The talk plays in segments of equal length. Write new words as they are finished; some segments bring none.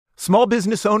Small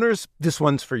business owners, this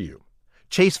one's for you.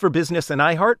 Chase for Business and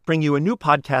iHeart bring you a new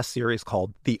podcast series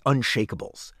called The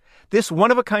Unshakables. This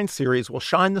one-of-a-kind series will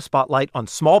shine the spotlight on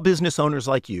small business owners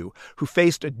like you who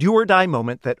faced a do-or-die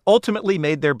moment that ultimately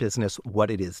made their business what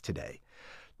it is today.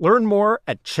 Learn more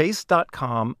at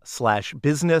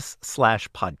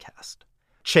chase.com/business/podcast.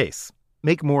 Chase,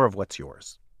 make more of what's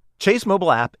yours. Chase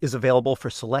mobile app is available for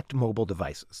select mobile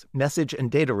devices. Message and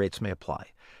data rates may apply.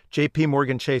 J.P.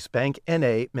 Morgan Chase Bank,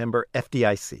 N.A., member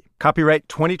FDIC. Copyright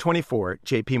 2024,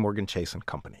 J.P. Morgan Chase &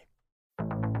 Company.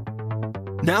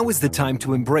 Now is the time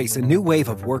to embrace a new wave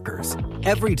of workers.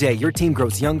 Every day, your team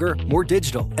grows younger, more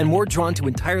digital, and more drawn to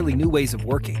entirely new ways of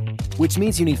working, which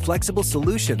means you need flexible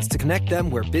solutions to connect them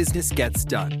where business gets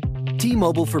done.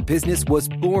 T-Mobile for Business was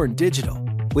born digital.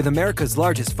 With America's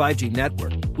largest 5G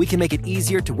network, we can make it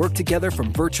easier to work together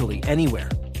from virtually anywhere.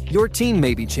 Your team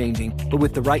may be changing, but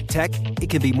with the right tech, it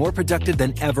can be more productive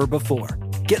than ever before.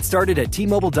 Get started at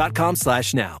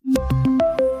T-Mobile.com/now.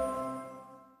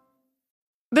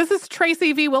 This is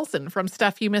Tracy V. Wilson from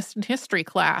Stuff You Missed in History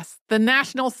class. The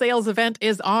national sales event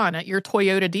is on at your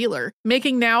Toyota dealer,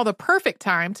 making now the perfect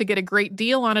time to get a great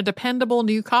deal on a dependable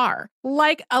new car.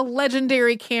 Like a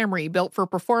legendary Camry built for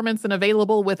performance and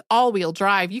available with all-wheel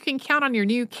drive, you can count on your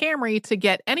new Camry to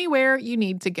get anywhere you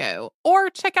need to go. Or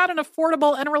check out an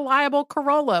affordable and reliable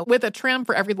Corolla with a trim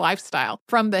for every lifestyle.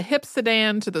 From the hip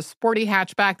sedan to the sporty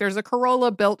hatchback, there's a Corolla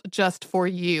built just for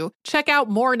you. Check out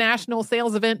more national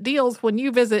sales event deals when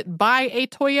you visit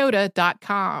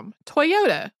buyatoyota.com.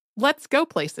 Toyota, let's go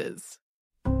places.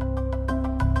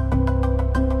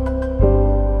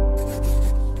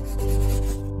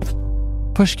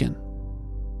 Pushkin.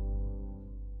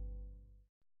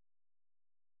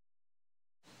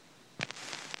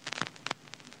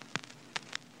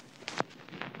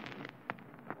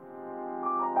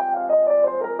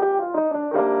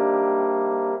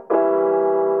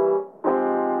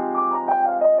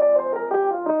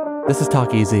 This is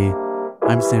Talk Easy.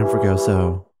 I'm Sam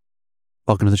Fragoso.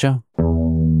 Welcome to the show.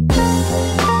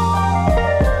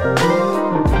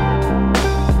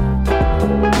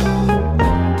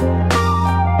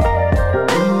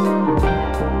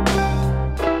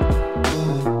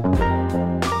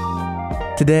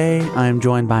 Today, I am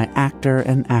joined by actor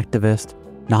and activist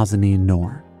Nazanin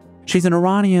Noor. She's an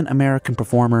Iranian-American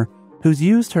performer who's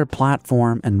used her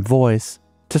platform and voice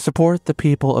to support the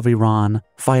people of Iran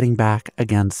fighting back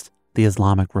against the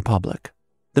Islamic Republic.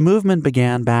 The movement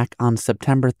began back on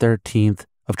September 13th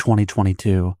of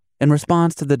 2022 in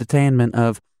response to the detainment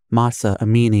of Mahsa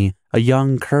Amini, a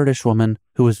young Kurdish woman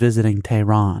who was visiting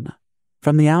Tehran.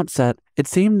 From the outset, it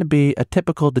seemed to be a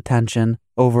typical detention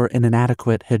over an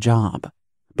inadequate hijab.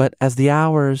 But as the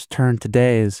hours turned to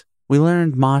days, we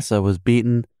learned Mahsa was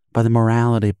beaten by the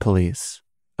morality police,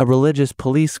 a religious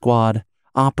police squad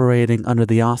operating under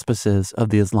the auspices of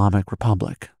the Islamic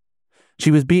Republic.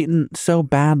 She was beaten so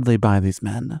badly by these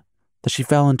men that she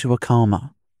fell into a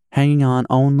coma, hanging on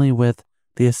only with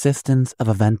the assistance of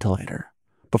a ventilator,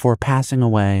 before passing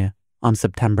away on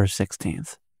September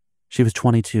 16th. She was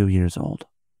 22 years old.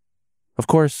 Of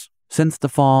course, since the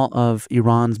fall of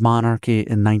Iran's monarchy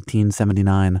in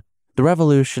 1979, the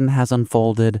revolution has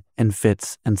unfolded in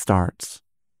fits and starts.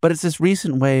 But it's this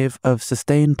recent wave of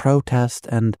sustained protest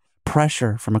and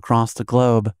pressure from across the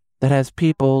globe that has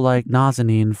people like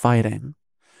Nazanin fighting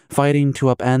to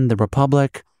upend the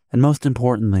republic, and most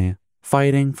importantly,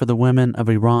 fighting for the women of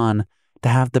Iran to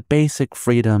have the basic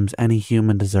freedoms any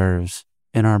human deserves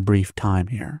in our brief time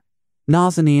here.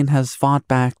 Nazanin has fought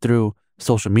back through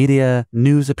social media,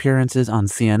 news appearances on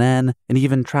CNN, and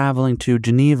even traveling to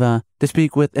Geneva to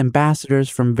speak with ambassadors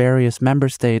from various member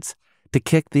states to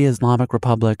kick the Islamic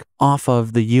Republic off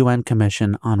of the UN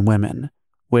Commission on Women,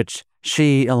 which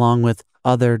she, along with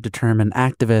other determined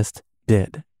activists,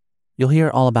 did. You'll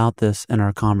hear all about this in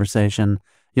our conversation.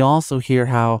 You'll also hear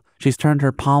how she's turned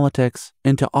her politics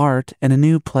into art in a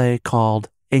new play called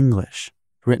English,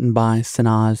 written by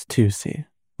Sanaz Tusi,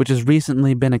 which has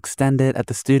recently been extended at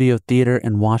the Studio Theater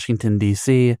in Washington,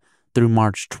 D.C. through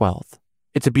March 12th.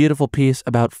 It's a beautiful piece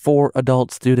about 4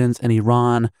 adult students in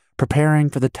Iran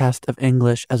preparing for the test of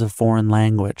English as a foreign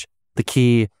language, the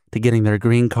key to getting their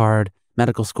green card,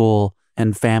 medical school,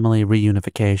 and family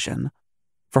reunification.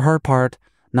 For her part,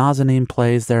 Nazanin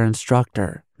plays their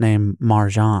instructor named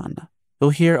Marjan. You'll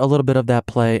hear a little bit of that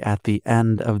play at the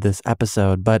end of this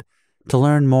episode, but to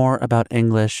learn more about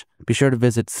English, be sure to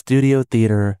visit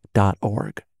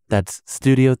studiotheater.org. That's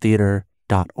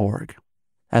studiotheater.org.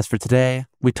 As for today,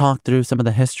 we talked through some of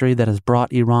the history that has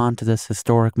brought Iran to this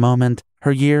historic moment,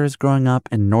 her years growing up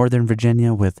in Northern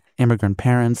Virginia with immigrant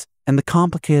parents, and the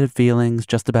complicated feelings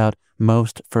just about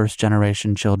most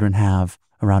first-generation children have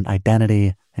around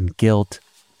identity and guilt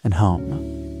and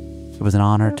home. It was an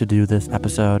honor to do this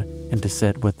episode and to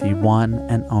sit with the one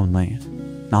and only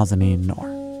Nazanin Noor.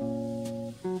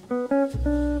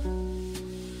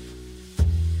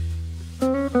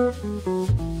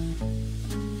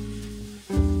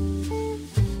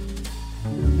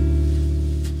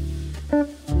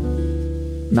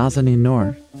 Nazanin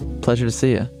Noor, pleasure to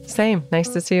see you. Same. Nice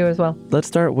to see you as well. Let's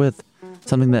start with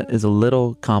something that is a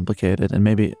little complicated and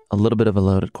maybe a little bit of a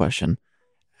loaded question.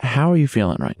 How are you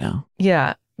feeling right now?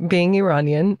 Yeah, being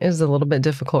Iranian is a little bit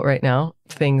difficult right now.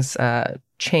 Things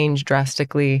changed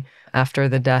drastically after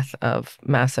the death of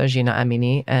Mahsa Jina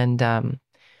Amini. And,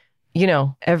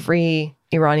 every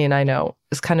Iranian I know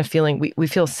is kind of feeling, we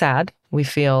feel sad. We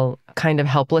feel kind of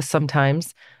helpless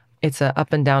sometimes. It's an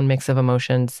up and down mix of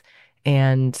emotions.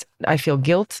 And I feel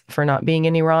guilt for not being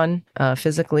in Iran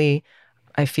physically.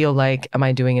 I feel like, am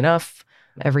I doing enough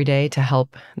every day to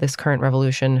help this current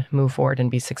revolution move forward and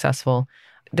be successful?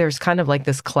 There's kind of like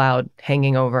this cloud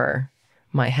hanging over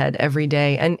my head every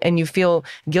day. And you feel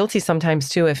guilty sometimes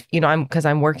too if, because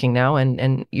I'm working now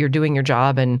and you're doing your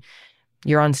job and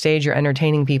you're on stage, you're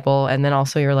entertaining people. And then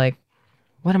also you're like,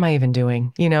 what am I even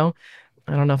doing? I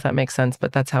don't know if that makes sense,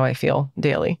 but that's how I feel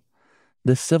daily.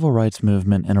 The civil rights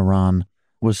movement in Iran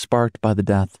was sparked by the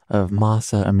death of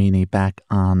Mahsa Amini back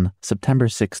on September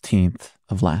 16th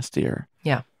of last year.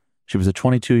 Yeah. She was a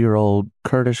 22-year-old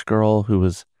Kurdish girl who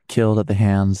was killed at the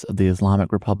hands of the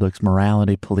Islamic Republic's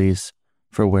morality police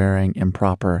for wearing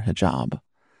improper hijab.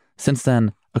 Since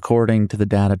then, according to the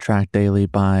data tracked daily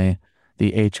by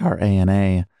the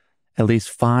HRANA, at least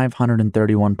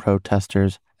 531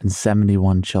 protesters and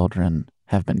 71 children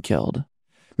have been killed.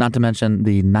 Not to mention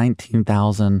the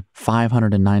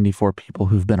 19,594 people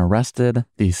who've been arrested,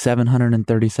 the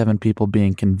 737 people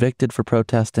being convicted for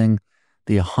protesting,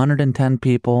 the 110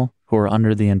 people who are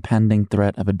under the impending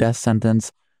threat of a death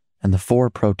sentence, and the 4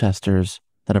 protesters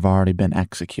that have already been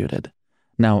executed.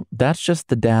 Now, that's just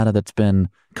the data that's been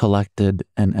collected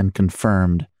and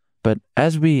confirmed. But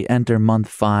as we enter month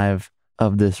 5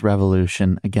 of this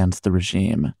revolution against the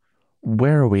regime,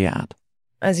 where are we at?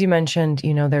 As you mentioned,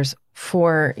 there's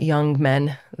 4 young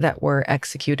men that were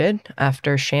executed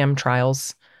after sham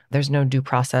trials. There's no due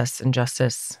process and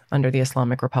justice under the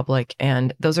Islamic Republic.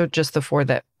 And those are just the 4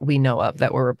 that we know of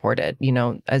that were reported.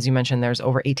 As you mentioned, there's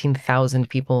over 18,000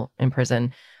 people in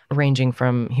prison, ranging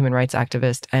from human rights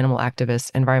activists, animal activists,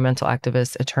 environmental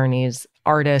activists, attorneys,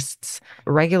 artists,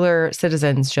 regular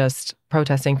citizens just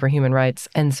protesting for human rights.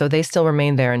 And so they still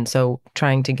remain there. And so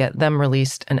trying to get them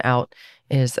released and out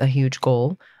is a huge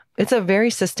goal. It's a very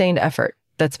sustained effort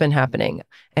that's been happening.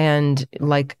 And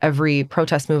like every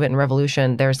protest movement and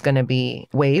revolution, there's going to be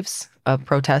waves of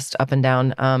protest up and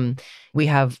down. We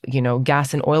have,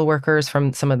 gas and oil workers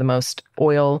from some of the most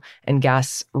oil and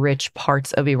gas rich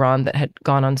parts of Iran that had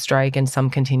gone on strike, and some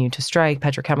continue to strike,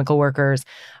 petrochemical workers.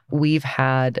 We've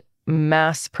had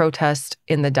mass protests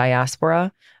in the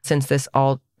diaspora since this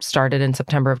all started in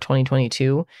September of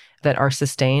 2022 that are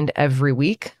sustained every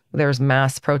week. There's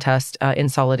mass protest in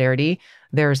solidarity.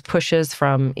 There's pushes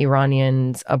from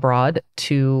Iranians abroad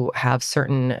to have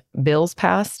certain bills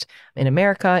passed in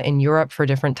America, in Europe for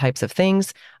different types of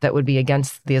things that would be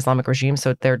against the Islamic regime.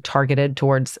 So they're targeted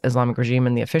towards Islamic regime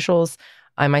and the officials.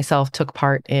 I myself took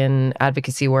part in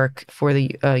advocacy work for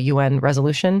the UN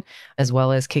resolution, as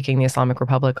well as kicking the Islamic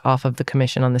Republic off of the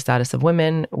Commission on the Status of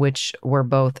Women, which were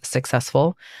both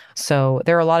successful. So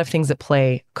there are a lot of things at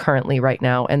play currently right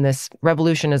now, and this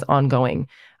revolution is ongoing,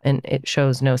 and it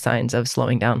shows no signs of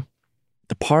slowing down.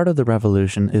 The part of the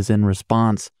revolution is in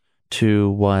response to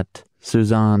what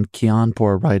Suzanne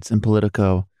Kianpour writes in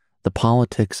Politico, The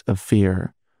Politics of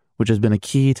Fear, which has been a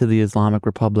key to the Islamic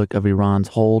Republic of Iran's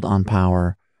hold on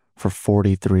power for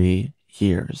 43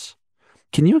 years.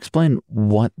 Can you explain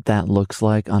what that looks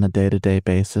like on a day-to-day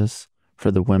basis for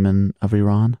the women of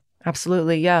Iran?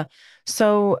 Absolutely, yeah.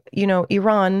 So,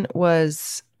 Iran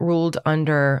was ruled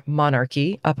under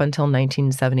monarchy up until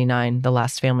 1979. The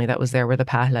last family that was there were the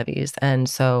Pahlavis. And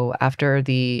so after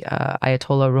the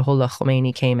Ayatollah Ruhollah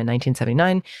Khomeini came in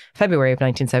 1979, February of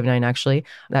 1979, actually,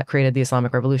 that created the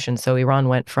Islamic Revolution. So Iran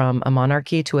went from a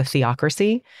monarchy to a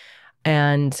theocracy.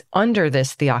 And under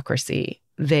this theocracy,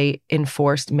 they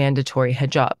enforced mandatory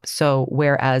hijab. So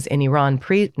whereas in Iran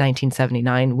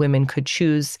pre-1979, women could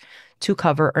choose to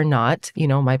cover or not.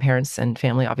 My parents and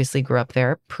family obviously grew up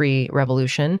there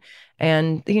pre-revolution.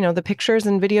 And, the pictures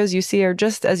and videos you see are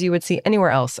just as you would see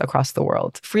anywhere else across the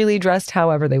world. Freely dressed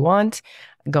however they want,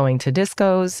 going to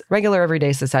discos, regular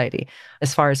everyday society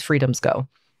as far as freedoms go.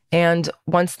 And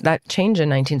once that changed in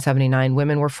 1979,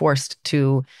 women were forced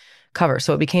to cover.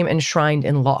 So it became enshrined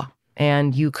in law.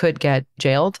 And you could get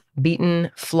jailed,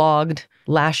 beaten, flogged,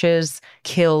 lashes,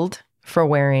 killed for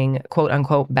wearing quote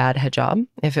unquote bad hijab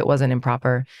if it wasn't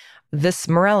improper. This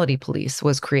morality police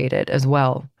was created as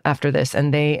well after this,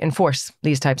 and they enforce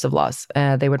these types of laws.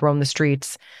 They would roam the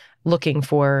streets looking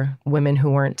for women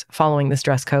who weren't following this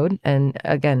dress code and,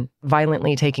 again,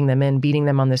 violently taking them in, beating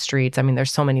them on the streets. I mean,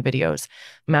 there's so many videos.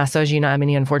 Mahsa Jina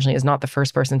Amini, unfortunately, is not the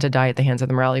first person to die at the hands of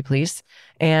the morality police.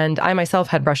 And I myself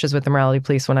had brushes with the morality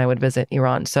police when I would visit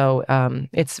Iran. So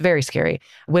it's very scary.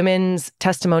 Women's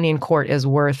testimony in court is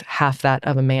worth half that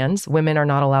of a man's. Women are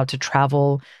not allowed to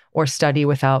travel or study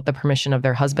without the permission of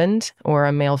their husband or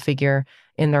a male figure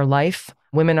in their life.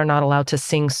 Women are not allowed to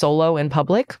sing solo in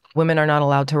public. Women are not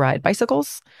allowed to ride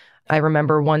bicycles. I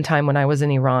remember one time when I was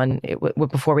in Iran,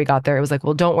 before we got there, it was like,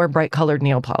 well, don't wear bright colored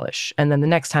nail polish. And then the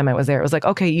next time I was there, it was like,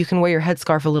 okay, you can wear your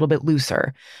headscarf a little bit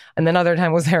looser. And then other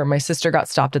time I was there, my sister got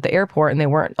stopped at the airport and they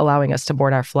weren't allowing us to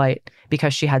board our flight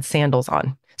because she had sandals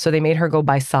on. So they made her go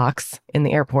buy socks in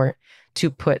the airport to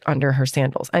put under her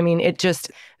sandals. I mean,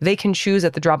 they can choose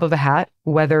at the drop of a hat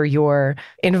whether you're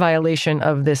in violation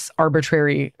of this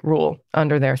arbitrary rule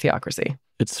under their theocracy.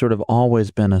 It's sort of always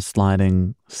been a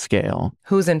sliding scale.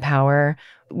 Who's in power?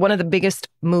 One of the biggest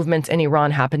movements in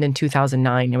Iran happened in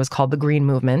 2009. It was called the Green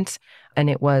Movement. And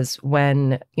it was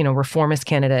when, reformist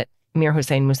candidate Mir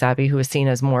Hossein Mousavi, who was seen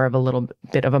as more of a little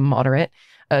bit of a moderate,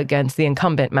 against the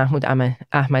incumbent Mahmoud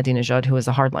Ahmadinejad, who was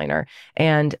a hardliner.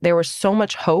 And there was so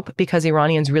much hope because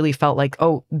Iranians really felt like,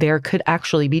 oh, there could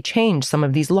actually be change. Some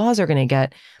of these laws are going to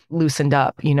get loosened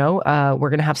up, we're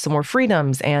going to have some more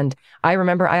freedoms. And I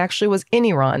remember I actually was in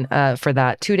Iran for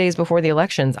that. 2 days before the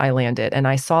elections, I landed and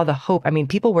I saw the hope. I mean,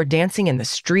 people were dancing in the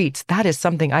streets. That is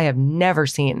something I have never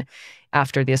seen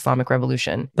after the Islamic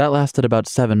Revolution. That lasted about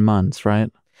 7 months, right?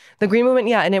 The Green Movement,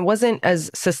 yeah. And it wasn't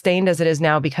as sustained as it is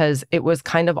now because it was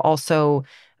kind of also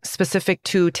specific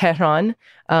to Tehran.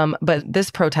 But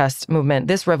this protest movement,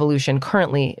 this revolution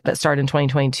currently that started in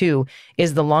 2022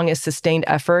 is the longest sustained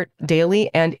effort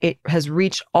daily. And it has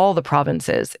reached all the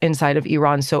provinces inside of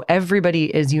Iran. So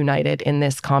everybody is united in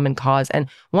this common cause. And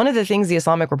one of the things the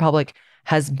Islamic Republic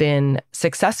has been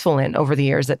successful in over the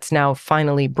years that's now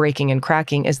finally breaking and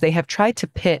cracking is they have tried to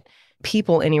pit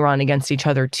people in Iran against each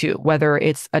other too, whether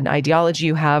it's an ideology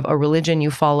you have, a religion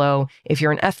you follow, if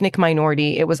you're an ethnic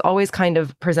minority, it was always kind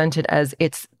of presented as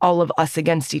it's all of us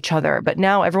against each other. But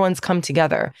now everyone's come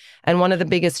together. And one of the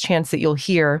biggest chants that you'll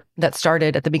hear that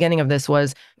started at the beginning of this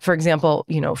was, for example,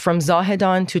 from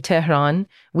Zahedan to Tehran,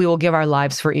 we will give our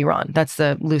lives for Iran. That's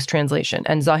the loose translation.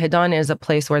 And Zahedan is a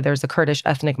place where there's a Kurdish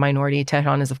ethnic minority.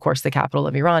 Tehran is, of course, the capital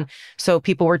of Iran. So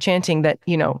people were chanting that,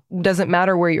 doesn't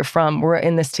matter where you're from, we're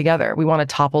in this together. We want to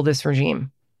topple this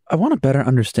regime. I want to better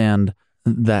understand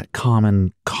that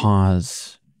common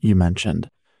cause you mentioned,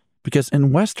 because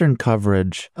in Western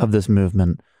coverage of this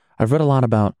movement, I've read a lot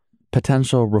about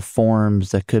potential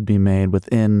reforms that could be made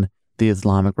within the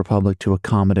Islamic Republic to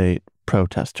accommodate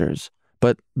protesters.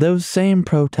 But those same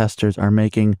protesters are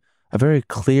making a very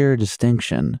clear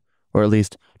distinction, or at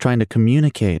least trying to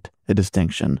communicate a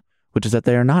distinction, which is that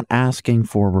they are not asking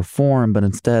for reform, but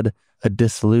instead a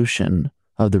dissolution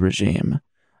of the regime.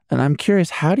 And I'm curious,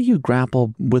 how do you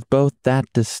grapple with both that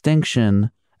distinction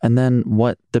and then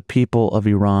what the people of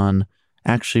Iran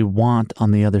actually want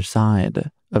on the other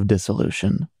side of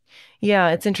dissolution? Yeah,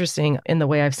 it's interesting in the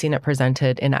way I've seen it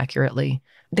presented inaccurately.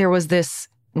 There was this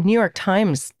New York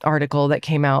Times article that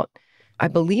came out, I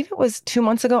believe it was 2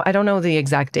 months ago. I don't know the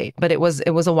exact date, but it was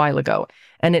a while ago.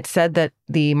 And it said that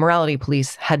the morality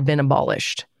police had been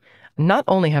abolished. Not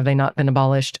only have they not been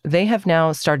abolished, they have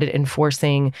now started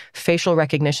enforcing facial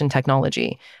recognition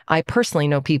technology. I personally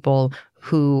know people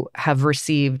who have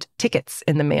received tickets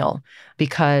in the mail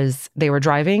because they were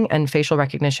driving and facial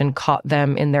recognition caught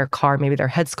them in their car. Maybe their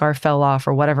headscarf fell off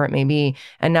or whatever it may be.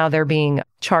 And now they're being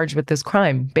charged with this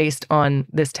crime based on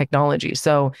this technology.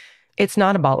 So it's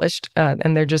not abolished.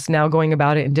 And they're just now going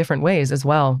about it in different ways as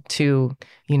well to,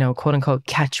 quote unquote,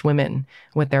 catch women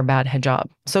with their bad hijab.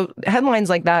 So headlines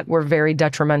like that were very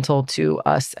detrimental to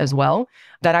us as well.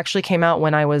 That actually came out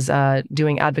when I was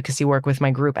doing advocacy work with my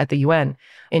group at the UN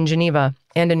in Geneva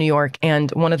and in New York.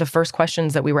 And one of the first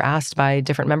questions that we were asked by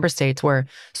different member states were,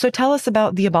 so tell us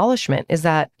about the abolishment.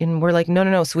 And we're like,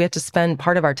 no. So we have to spend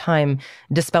part of our time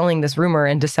dispelling this rumor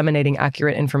and disseminating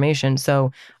accurate information.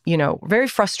 So, very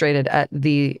frustrated at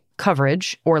the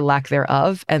coverage or lack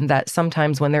thereof. And that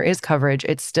sometimes when there is coverage,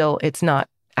 it's not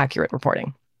accurate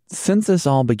reporting. Since this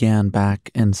all began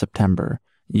back in September,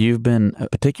 you've been a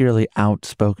particularly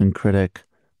outspoken critic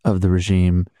of the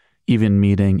regime, even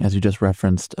meeting, as you just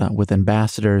referenced, with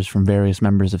ambassadors from various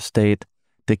members of state,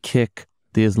 to kick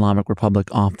the Islamic Republic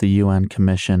off the UN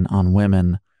Commission on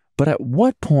Women. But at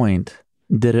what point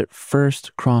did it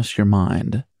first cross your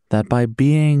mind that by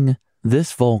being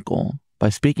this vocal, by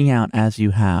speaking out as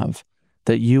you have,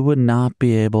 that you would not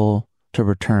be able to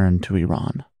return to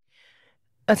Iran?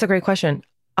 That's a great question.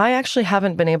 I actually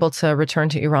haven't been able to return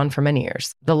to Iran for many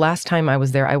years. The last time I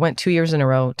was there, I went 2 years in a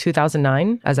row.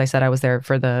 2009, as I said, I was there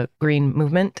for the Green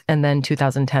Movement, and then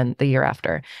 2010, the year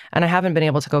after. And I haven't been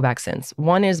able to go back since.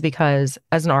 One is because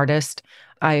as an artist,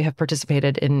 I have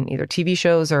participated in either TV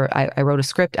shows or I wrote a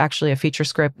script, actually a feature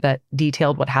script that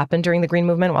detailed what happened during the Green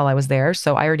Movement while I was there.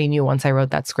 So I already knew once I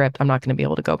wrote that script, I'm not going to be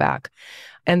able to go back.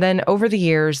 And then over the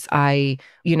years, I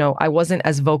wasn't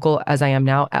as vocal as I am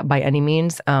now by any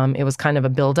means. It was kind of a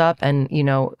buildup. And,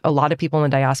 a lot of people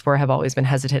in the diaspora have always been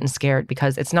hesitant and scared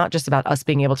because it's not just about us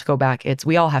being able to go back. It's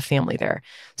we all have family there.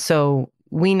 So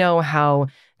we know how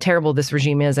terrible this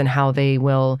regime is and how they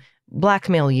will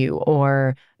blackmail you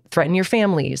or threaten your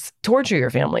families, torture your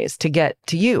families to get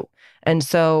to you. And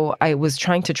so I was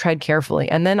trying to tread carefully.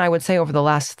 And then I would say over the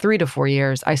last 3 to 4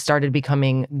 years, I started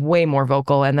becoming way more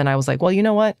vocal. And then I was like, well, you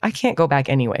know what? I can't go back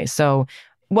anyway. So,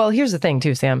 well, here's the thing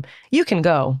too, Sam. You can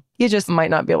go. You just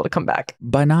might not be able to come back.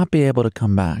 By not be able to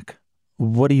come back,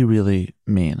 what do you really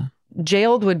mean?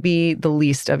 Jailed would be the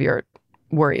least of your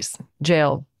worries.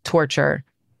 Jail, torture,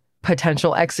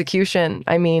 potential execution.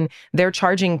 I mean, they're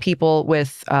charging people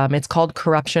with, it's called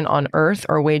corruption on earth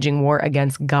or waging war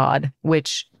against God,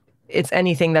 which it's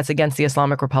anything that's against the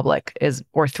Islamic Republic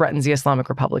or threatens the Islamic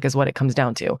Republic is what it comes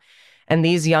down to. And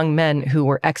these young men who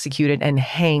were executed and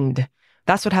hanged,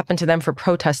 that's what happened to them for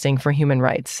protesting for human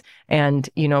rights. And,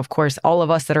 of course, all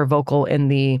of us that are vocal in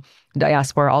the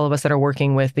diaspora, all of us that are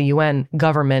working with the UN,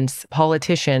 governments,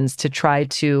 politicians to try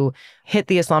to hit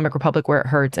the Islamic Republic where it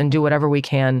hurts and do whatever we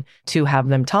can to have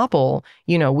them topple,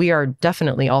 we are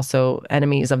definitely also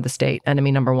enemies of the state,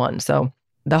 enemy number one. So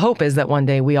the hope is that one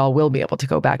day we all will be able to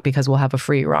go back because we'll have a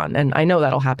free Iran. And I know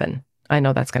that'll happen. I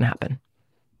know that's going to happen.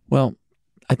 Well,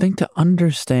 I think to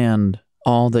understand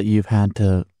all that you've had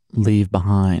to leave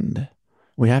behind,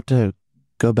 we have to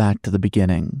go back to the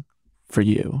beginning for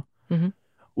you. Mm-hmm.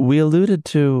 We alluded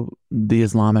to the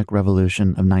Islamic Revolution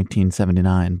of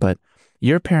 1979, but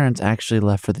your parents actually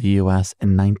left for the U.S.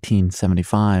 in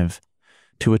 1975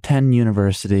 to attend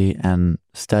university and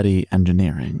study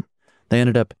engineering. They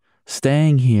ended up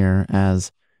staying here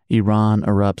as Iran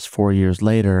erupts 4 years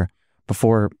later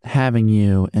before having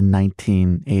you in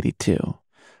 1982.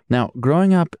 Now,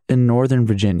 growing up in Northern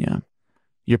Virginia,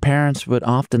 your parents would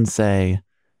often say,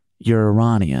 you're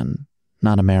Iranian,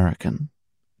 not American.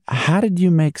 How did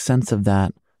you make sense of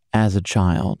that as a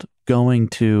child, going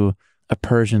to a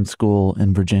Persian school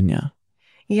in Virginia?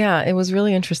 Yeah, it was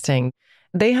really interesting.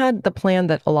 They had the plan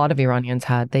that a lot of Iranians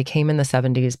had. They came in the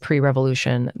 70s,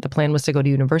 pre-revolution. The plan was to go to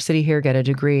university here, get a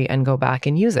degree, and go back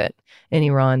and use it in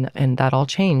Iran. And that all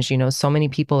changed. So many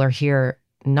people are here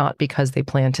not because they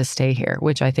plan to stay here,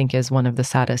 which I think is one of the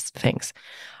saddest things.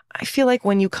 I feel like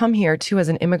when you come here, too, as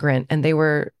an immigrant, and they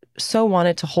were so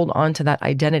wanted to hold on to that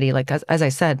identity, like as I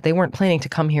said, they weren't planning to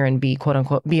come here and be, quote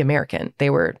unquote, be American. They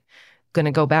were going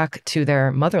to go back to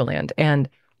their motherland. And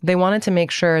they wanted to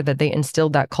make sure that they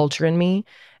instilled that culture in me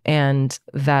and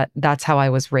that's how I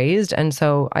was raised. And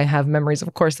so I have memories,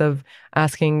 of course, of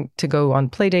asking to go on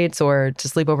play dates or to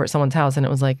sleep over at someone's house. And it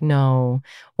was like, no.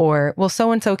 Or, well,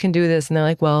 so-and-so can do this. And they're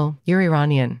like, well, you're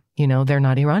Iranian. They're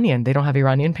not Iranian. They don't have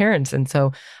Iranian parents. And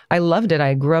so I loved it.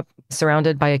 I grew up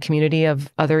surrounded by a community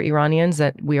of other Iranians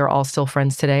that we are all still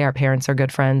friends today. Our parents are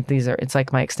good friends. It's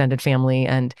like my extended family.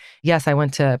 And yes, I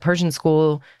went to Persian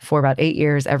school for about 8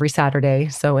 years every Saturday.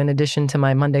 So in addition to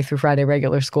my Monday through Friday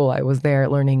regular school, I was there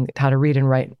learning how to read and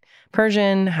write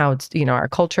Persian, how it's, our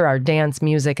culture, our dance,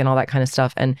 music, and all that kind of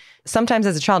stuff. And sometimes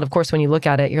as a child, of course, when you look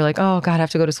at it, you're like, oh God, I have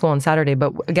to go to school on Saturday.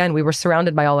 But again, we were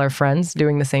surrounded by all our friends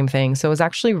doing the same thing. So it was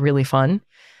actually really fun.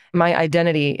 My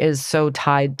identity is so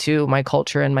tied to my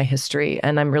culture and my history.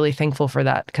 And I'm really thankful for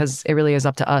that because it really is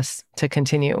up to us to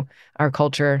continue our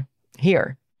culture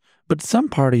here. But some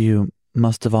part of you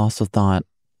must have also thought,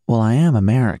 well, I am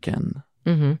American.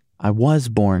 Mm-hmm. I was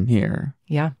born here.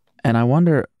 Yeah. And I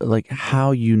wonder,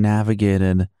 how you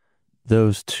navigated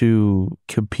those two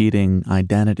competing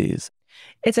identities.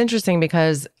 It's interesting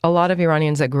because a lot of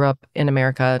Iranians that grew up in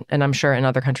America, and I'm sure in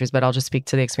other countries, but I'll just speak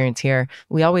to the experience here,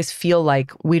 we always feel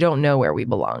like we don't know where we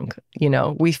belong.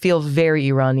 We feel very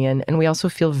Iranian, and we also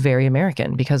feel very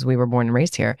American because we were born and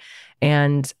raised here.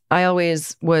 And I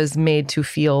always was made to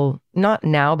feel, not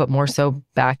now, but more so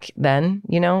back then,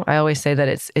 I always say that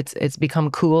it's become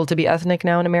cool to be ethnic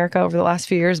now in America over the last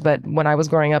few years. But when I was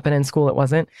growing up and in school, it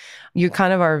wasn't. You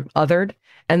kind of are othered.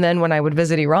 And then when I would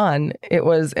visit Iran, it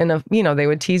was they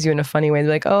would tease you in a funny way.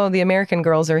 They're like, oh, the American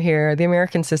girls are here. The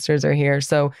American sisters are here.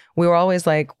 So we were always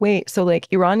like, wait, so like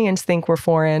Iranians think we're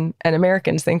foreign and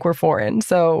Americans think we're foreign.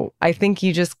 So I think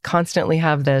you just constantly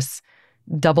have this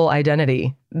double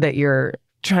identity that you're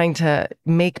trying to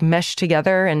make mesh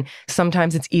together. And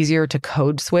sometimes it's easier to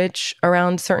code switch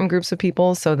around certain groups of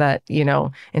people so that,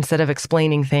 instead of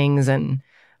explaining things and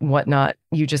whatnot,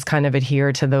 you just kind of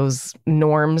adhere to those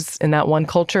norms in that one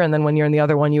culture. And then when you're in the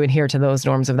other one, you adhere to those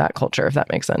norms of that culture, if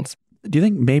that makes sense. Do you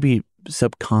think maybe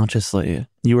subconsciously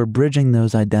you were bridging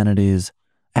those identities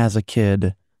as a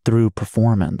kid through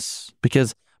performance?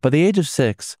 Because by the age of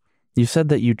 6, you said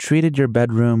that you treated your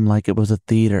bedroom like it was a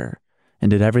theater and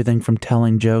did everything from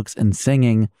telling jokes and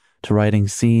singing to writing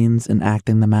scenes and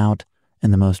acting them out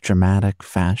in the most dramatic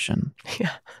fashion.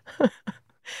 Yeah.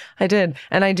 I did.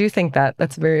 And I do think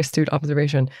that's a very astute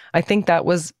observation. I think that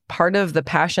was part of the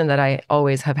passion that I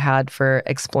always have had for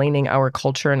explaining our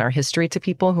culture and our history to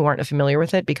people who aren't familiar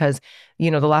with it. Because,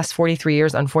 the last 43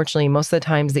 years, unfortunately, most of the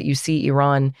times that you see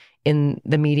Iran in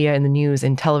the media, in the news,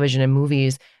 in television and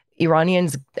movies,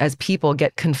 Iranians as people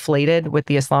get conflated with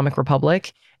the Islamic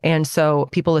Republic. And so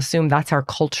people assume that's our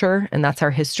culture and that's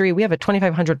our history. We have a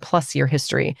 2,500 plus year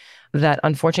history that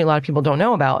unfortunately a lot of people don't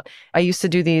know about. I used to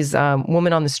do these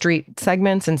woman on the street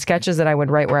segments and sketches that I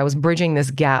would write where I was bridging this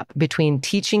gap between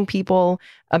teaching people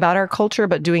about our culture,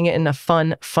 but doing it in a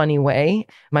fun, funny way.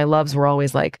 My loves were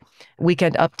always like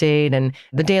Weekend Update and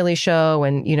The Daily Show.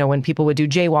 And, when people would do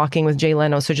jaywalking with Jay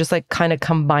Leno. So just like kind of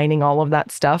combining all of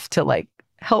that stuff to like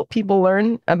help people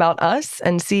learn about us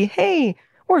and see, hey,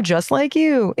 we're just like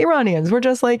you. Iranians, we're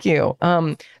just like you.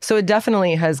 So it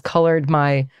definitely has colored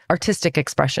my artistic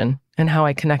expression and how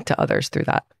I connect to others through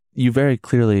that. You very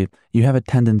clearly, you have a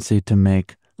tendency to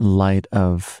make light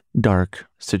of dark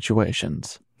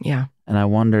situations. Yeah. And I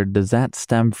wondered, does that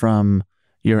stem from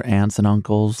your aunts and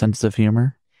uncles' sense of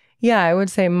humor? Yeah, I would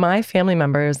say my family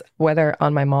members, whether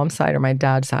on my mom's side or my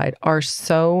dad's side, are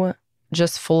so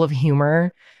just full of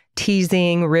humor,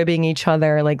 teasing, ribbing each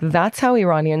other. Like that's how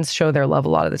Iranians show their love a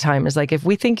lot of the time, is like, if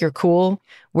we think you're cool,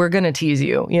 we're going to tease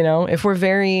you. If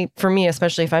we're for me,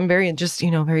 especially if I'm very just,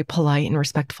 very polite and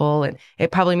respectful, and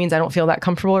it probably means I don't feel that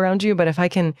comfortable around you. But if I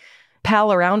can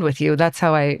pal around with you, that's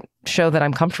how I show that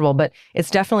I'm comfortable. But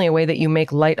it's definitely a way that you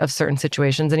make light of certain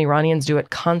situations, and Iranians do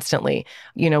it constantly.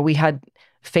 We had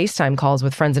FaceTime calls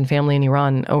with friends and family in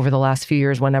Iran over the last few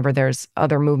years whenever there's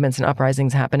other movements and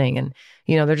uprisings happening. And,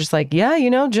 they're just like,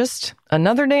 yeah, just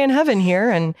another day in heaven here.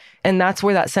 And that's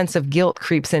where that sense of guilt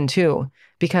creeps in too,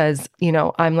 because,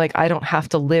 I'm like, I don't have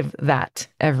to live that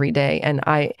every day. And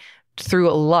through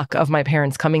luck of my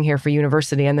parents coming here for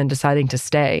university and then deciding to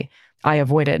stay, I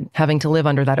avoided having to live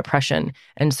under that oppression.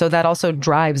 And so that also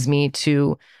drives me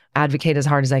to advocate as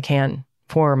hard as I can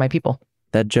for my people.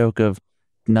 That joke of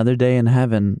another day in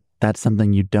heaven, that's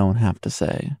something you don't have to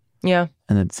say. Yeah.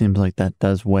 And it seems like that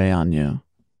does weigh on you.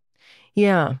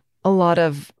 Yeah. A lot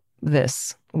of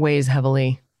this weighs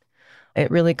heavily. It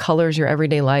really colors your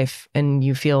everyday life, and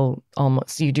you feel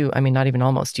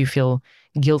you feel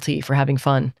guilty for having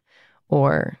fun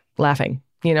or laughing,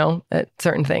 at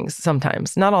certain things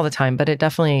sometimes. Not all the time, but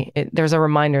there's a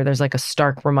reminder, there's like a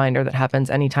stark reminder that happens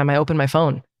anytime I open my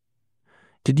phone.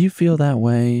 Did you feel that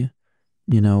way,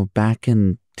 back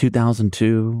in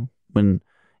 2002 when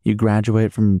you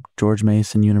graduate from George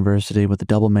Mason University with a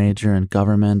double major in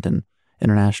government and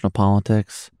international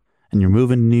politics, and you're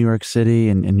moving to New York City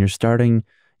and you're starting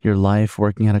your life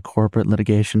working at a corporate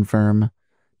litigation firm?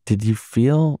 Did you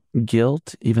feel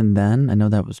guilt even then? I know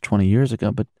that was 20 years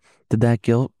ago, but did that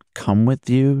guilt come with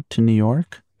you to New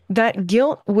York? That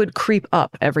guilt would creep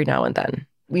up every now and then.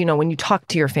 When you talk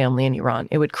to your family in Iran,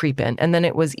 it would creep in. And then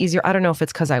it was easier. I don't know if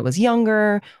it's because I was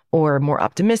younger or more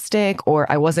optimistic,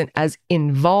 or I wasn't as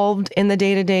involved in the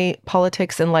day-to-day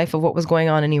politics and life of what was going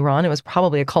on in Iran. It was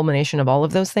probably a culmination of all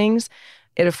of those things.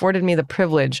 It afforded me the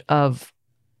privilege of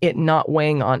it not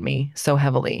weighing on me so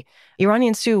heavily.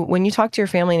 Iranians too, when you talk to your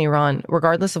family in Iran,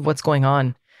 regardless of what's going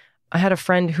on, I had a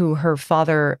friend who her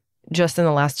father, just in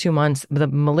the last 2 months, the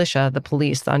militia, the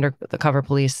police, the undercover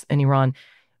police in Iran,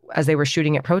 as they were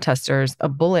shooting at protesters, a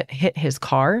bullet hit his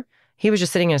car. He was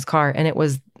just sitting in his car, and it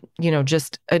was,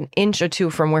 just an inch or two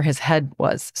from where his head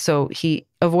was. So he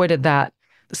avoided that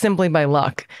simply by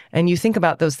luck. And you think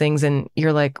about those things and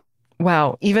you're like,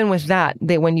 wow, even with that,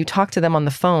 when you talk to them on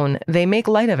the phone, they make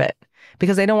light of it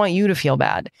because they don't want you to feel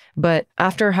bad. But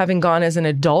after having gone as an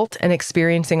adult and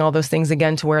experiencing all those things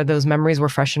again to where those memories were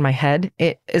fresh in my head,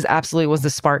 it is absolutely was the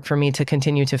spark for me to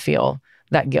continue to feel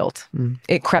that guilt.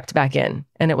 It crept back in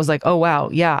and it was like, oh, wow.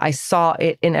 Yeah, I saw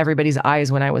it in everybody's eyes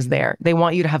when I was there. They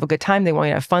want you to have a good time. They want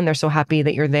you to have fun. They're so happy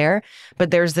that you're there.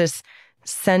 But there's this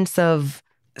sense of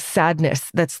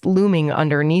sadness that's looming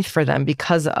underneath for them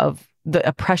because of the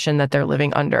oppression that they're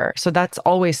living under. So that's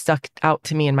always stuck out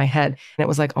to me in my head. And it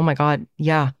was like, oh my God,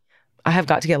 yeah, I have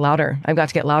got to get louder. I've got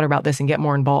to get louder about this and get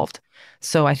more involved.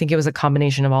 So I think it was a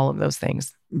combination of all of those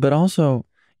things. But also,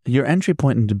 your entry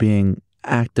point into being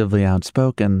actively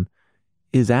outspoken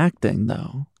is acting,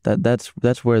 though.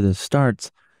 That's where this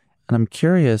starts. And I'm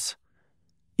curious,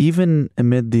 even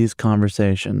amid these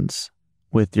conversations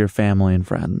with your family and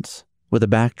friends, with a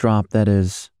backdrop that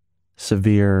is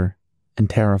severe and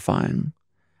terrifying,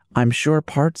 I'm sure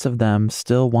parts of them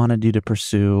still wanted you to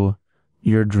pursue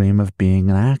your dream of being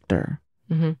an actor.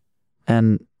 Mm-hmm.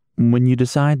 And when you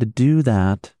decide to do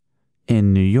that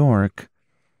in New York,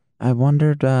 I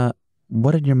wondered,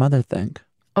 what did your mother think?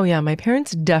 Oh yeah, my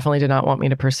parents definitely did not want me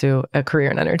to pursue a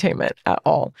career in entertainment at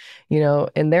all. You know,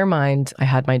 in their mind, I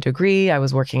had my degree, I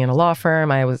was working in a law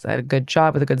firm, I was at a good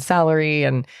job with a good salary,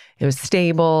 and it was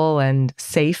stable and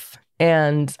safe.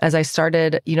 And as I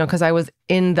started, you know, because I was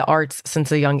in the arts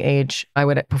since a young age, I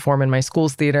would perform in my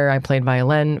school's theater. I played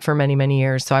violin for many, many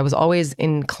years. So I was always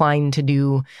inclined to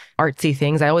do artsy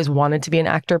things. I always wanted to be an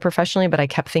actor professionally, but I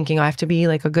kept thinking I have to be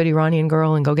like a good Iranian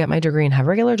girl and go get my degree and have a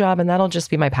regular job. And that'll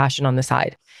just be my passion on the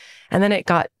side. And then it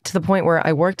got to the point where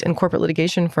I worked in corporate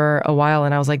litigation for a while.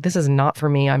 And I was like, this is not for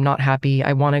me. I'm not happy.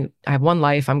 I have one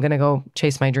life. I'm going to go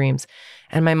chase my dreams.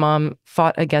 And my mom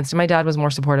fought against it. My dad was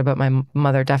more supportive, but my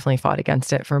mother definitely fought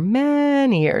against it for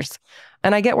many years.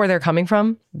 And I get where they're coming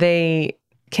from. They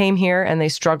came here and they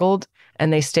struggled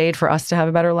and they stayed for us to have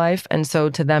a better life. And so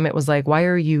to them, it was like, why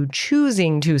are you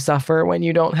choosing to suffer when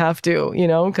you don't have to, you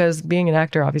know? Because being an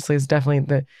actor obviously is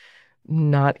definitely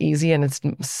not easy and it's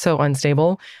so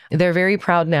unstable. They're very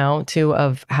proud now too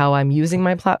of how I'm using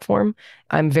my platform.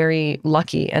 I'm very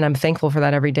lucky and I'm thankful for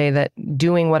that every day, that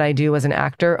doing what I do as an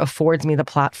actor affords me the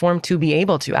platform to be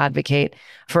able to advocate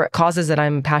for causes that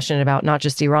I'm passionate about, not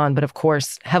just Iran, but of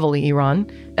course, heavily Iran.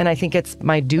 And I think it's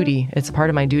my duty. It's a part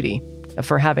of my duty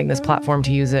for having this platform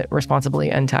to use it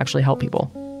responsibly and to actually help people.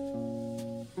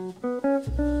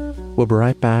 We'll be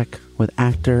right back with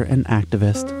actor and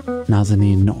activist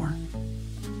Nazanin Noor.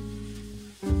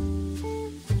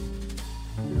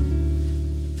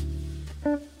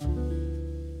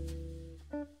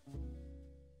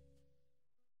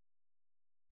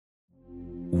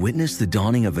 Witness the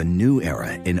dawning of a new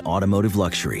era in automotive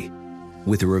luxury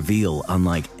with a reveal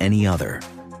unlike any other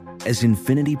as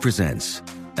Infiniti presents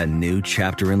a new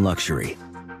chapter in luxury,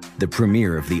 the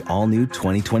premiere of the all-new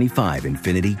 2025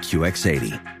 Infiniti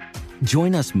QX80.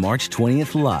 Join us March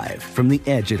 20th live from the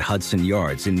Edge at Hudson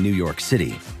Yards in New York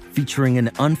City, featuring an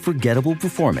unforgettable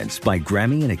performance by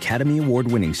Grammy and Academy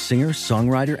Award-winning singer,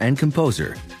 songwriter, and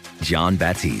composer, Jon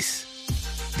Batiste.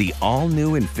 The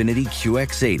all-new Infiniti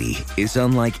QX80 is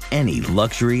unlike any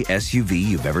luxury SUV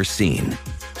you've ever seen.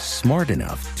 Smart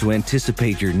enough to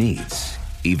anticipate your needs,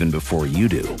 even before you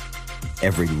do.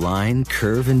 Every line,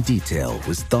 curve, and detail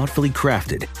was thoughtfully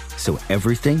crafted, so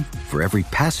everything for every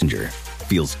passenger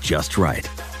feels just right.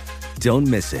 Don't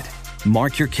miss it.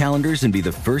 Mark your calendars and be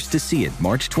the first to see it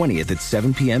March 20th at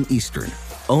 7 p.m. Eastern,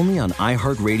 only on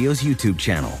iHeartRadio's YouTube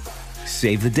channel.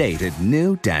 Save the date at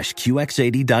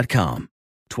new-QX80.com.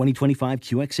 2025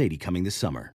 QX80 coming this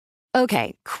summer.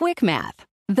 Okay, quick math.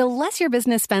 The less your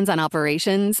business spends on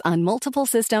operations, on multiple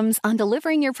systems, on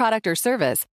delivering your product or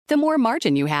service, the more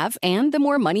margin you have and the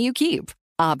more money you keep.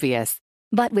 Obvious.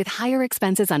 But with higher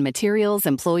expenses on materials,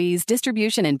 employees,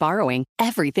 distribution, and borrowing,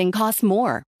 everything costs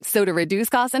more. So to reduce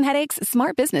costs and headaches,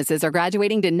 smart businesses are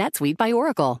graduating to NetSuite by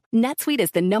Oracle. NetSuite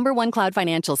is the #1 cloud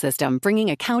financial system,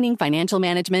 bringing accounting, financial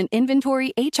management,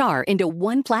 inventory, HR into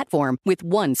one platform with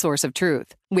one source of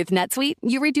truth. With NetSuite,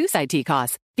 you reduce IT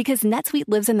costs because NetSuite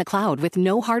lives in the cloud with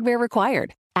no hardware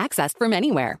required, accessed from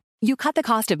anywhere. You cut the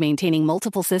cost of maintaining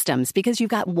multiple systems because you've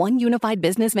got one unified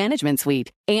business management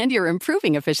suite. And you're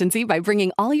improving efficiency by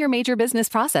bringing all your major business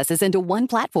processes into one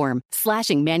platform,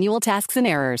 slashing manual tasks and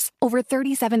errors. Over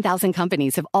 37,000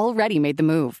 companies have already made the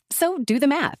move. So do the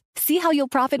math. See how you'll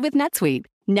profit with NetSuite.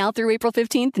 Now through April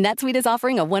 15th, NetSuite is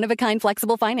offering a one-of-a-kind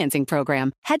flexible financing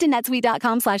program. Head to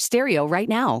netsuite.com/stereo right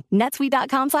now.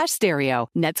 netsuite.com/stereo.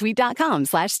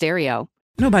 netsuite.com/stereo.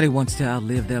 Nobody wants to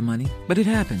outlive their money, but it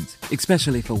happens,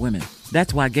 especially for women.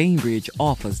 That's why Gainbridge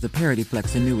offers the Parity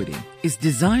Flex annuity. It's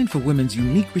designed for women's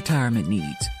unique retirement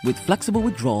needs with flexible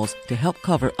withdrawals to help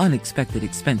cover unexpected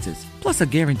expenses, plus a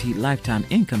guaranteed lifetime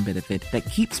income benefit that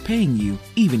keeps paying you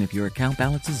even if your account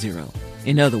balance is zero.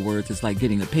 In other words, it's like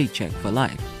getting a paycheck for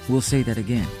life. We'll say that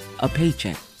again. A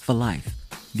paycheck for life.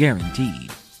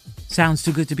 Guaranteed. Sounds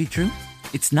too good to be true?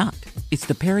 It's not. It's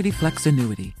the Parity Flex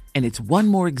annuity, and it's one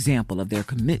more example of their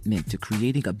commitment to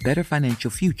creating a better financial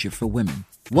future for women.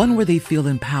 One where they feel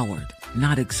empowered,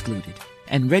 not excluded,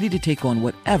 and ready to take on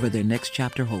whatever their next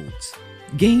chapter holds.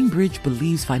 Gainbridge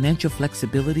believes financial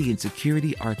flexibility and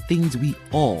security are things we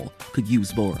all could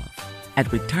use more of.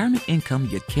 At retirement income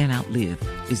you can't outlive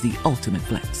is the ultimate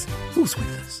flex. Who's with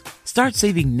us? Start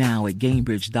saving now at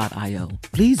Gainbridge.io.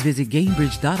 Please visit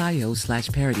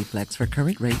Gainbridge.io/ParityFlex for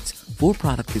current rates, for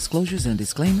product disclosures and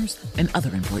disclaimers, and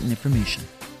other important information.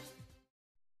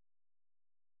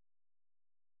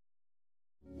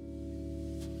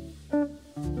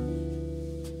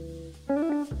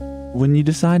 When you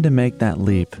decide to make that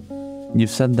leap, you've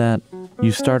said that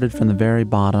you started from the very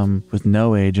bottom with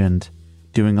no agent,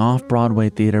 doing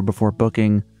off-Broadway theater before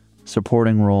booking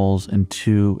supporting roles in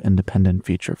 2 independent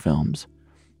feature films.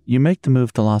 You make the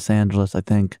move to Los Angeles, I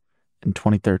think, in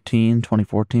 2013,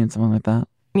 2014, something like that.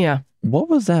 Yeah. What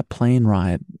was that plane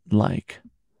ride like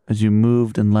as you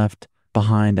moved and left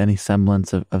behind any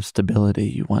semblance of stability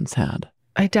you once had?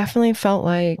 I definitely felt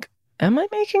like, am I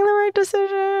making the right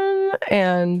decision?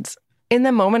 And in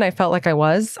the moment, I felt like I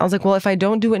was. I was like, well, if I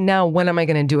don't do it now, when am I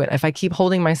going to do it? If I keep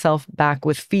holding myself back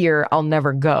with fear, I'll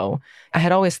never go. I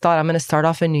had always thought I'm going to start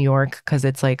off in New York because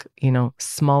it's like,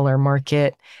 smaller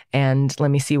market, and let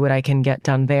me see what I can get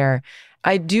done there.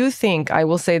 I do think, I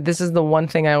will say, this is the one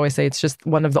thing I always say, it's just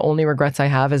one of the only regrets I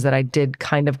have is that I did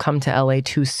kind of come to LA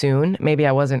too soon. Maybe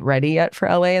I wasn't ready yet for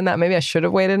LA, and that maybe I should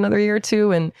have waited another year or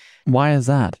two. And why is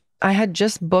that? I had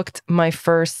just booked my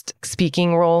first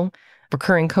speaking role,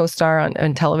 recurring co-star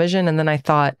on television. And then I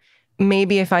thought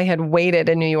maybe if I had waited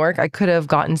in New York, I could have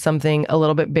gotten something a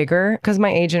little bit bigger, because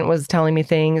my agent was telling me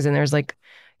things, and there's like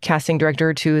casting director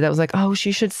or two that was like, oh,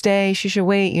 she should stay. She should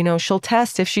wait. She'll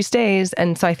test if she stays.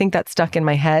 And so I think that stuck in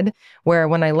my head, where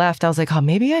when I left, I was like, oh,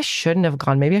 maybe I shouldn't have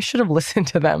gone. Maybe I should have listened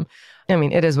to them. I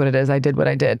mean, it is what it is. I did what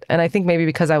I did. And I think maybe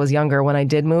because I was younger, when I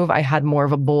did move, I had more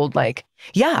of a bold, like,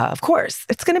 yeah, of course,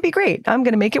 it's going to be great. I'm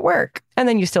going to make it work. And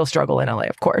then you still struggle in LA,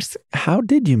 of course. How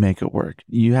did you make it work?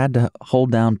 You had to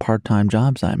hold down part-time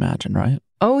jobs, I imagine, right?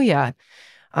 Oh, yeah.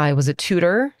 I was a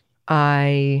tutor.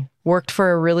 I worked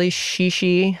for a really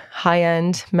shishi,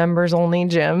 high-end, members-only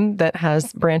gym that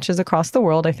has branches across the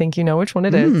world. I think you know which one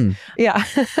it is. Yeah.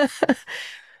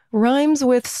 Rhymes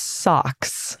with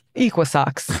socks.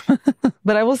 Equisocks.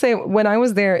 But I will say, when I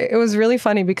was there, it was really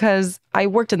funny because I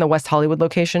worked in the West Hollywood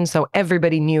location. So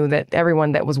everybody knew that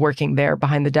everyone that was working there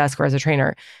behind the desk or as a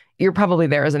trainer, you're probably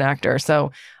there as an actor.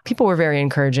 So people were very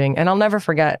encouraging. And I'll never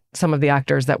forget some of the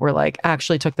actors that were like,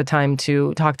 actually took the time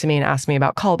to talk to me and ask me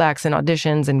about callbacks and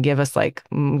auditions and give me like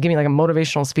a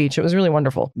motivational speech. It was really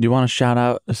wonderful. Do you want to shout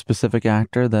out a specific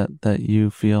actor that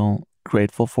you feel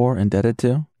grateful for, indebted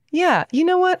to? Yeah, you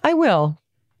know what? I will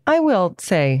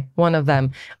say one of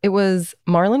them. It was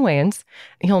Marlon Wayans.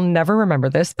 He'll never remember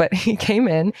this, but he came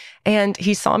in and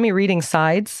he saw me reading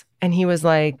sides and he was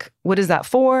like, what is that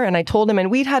for? And I told him, and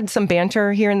we'd had some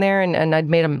banter here and there, and I'd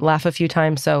made him laugh a few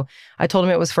times. So I told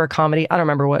him it was for a comedy. I don't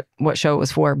remember what show it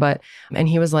was for, and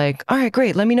he was like, all right,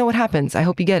 great. Let me know what happens. I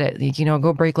hope you get it.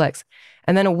 Go break legs.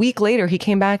 And then a week later, he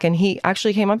came back and he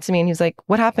actually came up to me and he was like,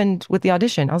 what happened with the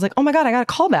audition? I was like, oh my God, I got a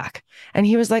call back. And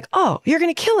he was like, oh, you're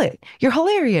going to kill it. You're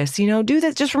hilarious. Do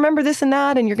this. Just remember this and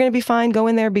that. And you're going to be fine. Go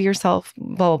in there, be yourself,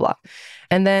 blah, blah, blah.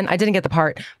 And then I didn't get the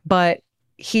part, but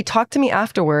he talked to me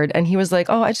afterward and he was like,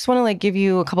 oh, I just want to give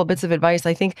you a couple bits of advice.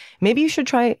 I think maybe you should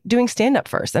try doing stand-up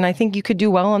first. And I think you could do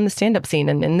well on the stand-up scene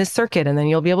and in this circuit. And then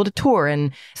you'll be able to tour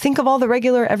and think of all the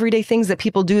regular everyday things that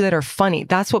people do that are funny.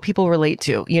 That's what people relate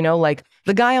to. Like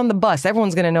the guy on the bus,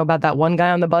 everyone's going to know about that one guy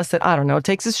on the bus that, I don't know,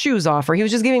 takes his shoes off. Or he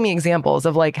was just giving me examples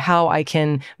of how I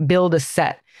can build a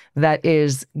set that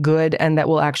is good and that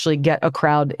will actually get a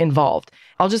crowd involved.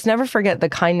 I'll just never forget the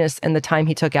kindness and the time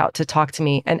he took out to talk to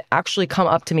me and actually come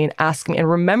up to me and ask me, and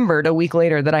remembered a week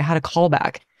later that I had a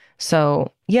callback.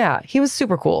 So yeah, he was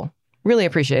super cool. Really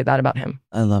appreciate that about him.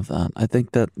 I love that. I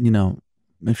think that,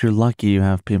 if you're lucky, you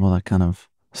have people that kind of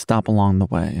stop along the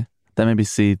way, that maybe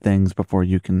see things before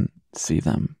you can see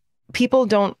them. people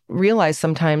don't realize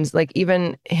sometimes, like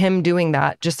even him doing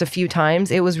that just a few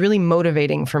times, it was really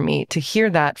motivating for me to hear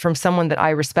that from someone that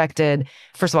I respected.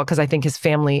 First of all, because I think his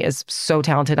family is so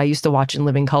talented. I used to watch In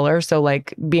Living Color. So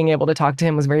like being able to talk to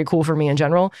him was very cool for me in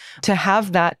general. To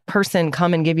have that person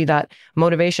come and give you that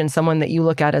motivation, someone that you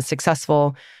look at as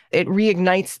successful, it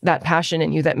reignites that passion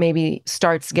in you that maybe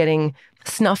starts getting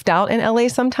snuffed out in LA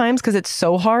sometimes because it's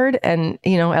so hard. And,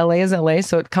 LA is LA,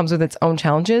 so it comes with its own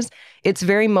challenges. It's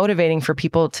very motivating for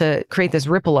people to create this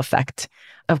ripple effect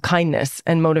of kindness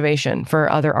and motivation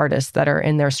for other artists that are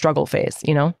in their struggle phase,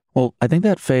 Well, I think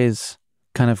that phase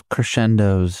kind of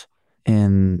crescendos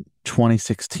in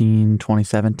 2016,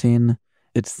 2017.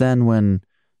 It's then when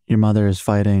your mother is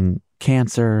fighting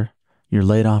cancer, you're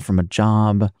laid off from a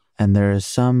job, and there is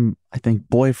some, I think,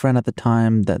 boyfriend at the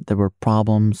time that there were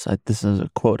problems. This is a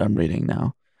quote I'm reading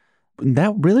now.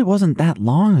 That really wasn't that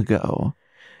long ago.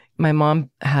 My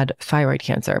mom had thyroid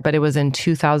cancer, but it was in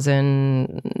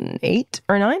 2008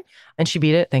 or 9, and she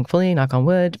beat it, thankfully, knock on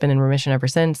wood, been in remission ever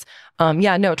since.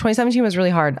 2017 was really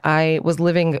hard. I was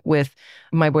living with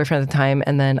my boyfriend at the time,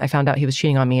 and then I found out he was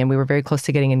cheating on me, and we were very close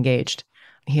to getting engaged.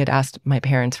 He had asked my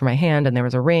parents for my hand, and there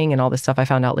was a ring and all this stuff I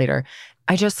found out later.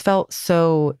 I just felt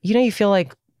so, you feel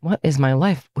like, what is my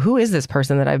life? Who is this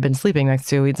person that I've been sleeping next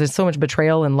to? There's so much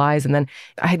betrayal and lies. And then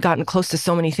I had gotten close to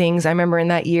so many things, I remember, in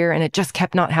that year, and it just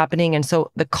kept not happening. And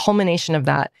so the culmination of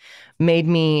that made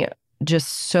me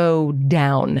just so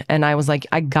down. And I was like,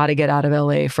 I got to get out of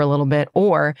LA for a little bit.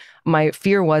 Or my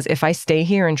fear was, if I stay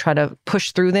here and try to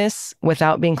push through this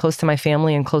without being close to my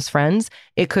family and close friends,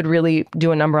 it could really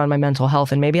do a number on my mental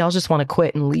health. And maybe I'll just want to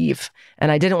quit and leave.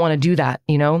 And I didn't want to do that,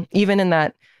 even in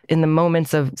the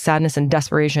moments of sadness and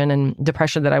desperation and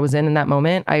depression that I was in that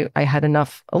moment, I had a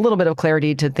little bit of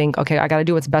clarity to think, okay, I got to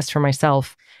do what's best for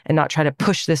myself and not try to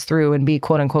push this through and be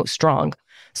quote unquote strong.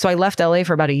 So I left LA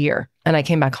for about a year, and I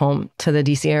came back home to the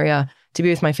DC area to be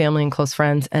with my family and close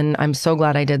friends. And I'm so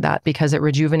glad I did that because it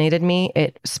rejuvenated me.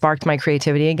 It sparked my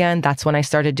creativity again. That's when I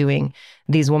started doing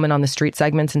these Women on the Street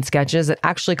segments and sketches that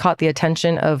actually caught the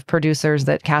attention of producers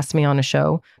that cast me on a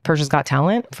show, Persia's Got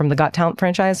Talent, from the Got Talent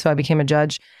franchise. So I became a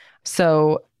judge.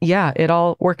 So yeah, it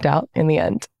all worked out in the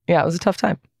end. Yeah, it was a tough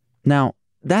time. Now,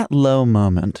 that low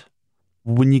moment,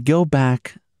 when you go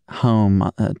back home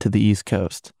to the East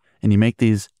Coast and you make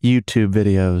these YouTube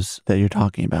videos that you're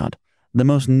talking about, the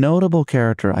most notable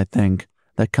character, I think,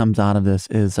 that comes out of this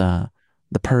is the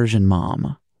Persian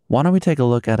mom. Why don't we take a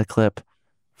look at a clip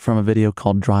from a video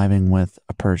called Driving with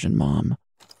a Persian Mom?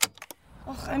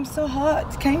 Oh, I'm so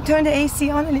hot. Can you turn the AC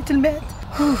on a little bit?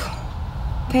 Whew.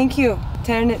 Thank you.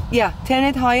 Turn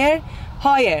it higher,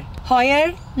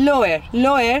 lower,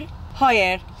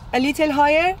 higher. A little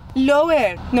higher,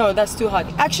 lower. No, that's too hot.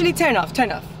 Actually, turn off.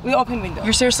 We open window.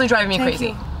 You're seriously driving me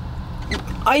crazy. You.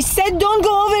 I said don't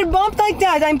go over bump like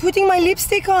that. I'm putting my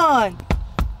lipstick on.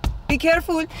 Be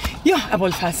careful. Yeah,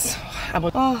 Abulfas.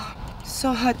 Oh,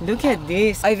 so hot. Look at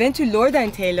this. I went to Lord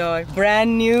 & Taylor.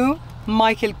 Brand new.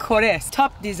 Michael Kors,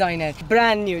 top designer,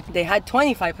 brand new. They had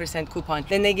 25% coupon.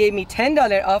 Then they gave me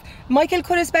 $10 off. Michael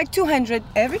Kors bag, $200.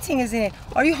 Everything is in it.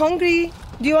 Are you hungry?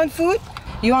 Do you want food?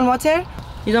 You want water?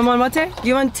 You don't want water? Do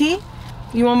you want tea?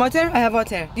 You want water? I have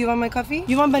water. Do you want my coffee?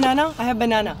 You want banana? I have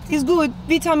banana. It's good.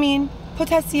 Vitamin,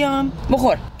 potassium.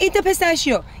 Bukhor. Eat the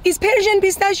pistachio. It's Persian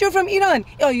pistachio from Iran.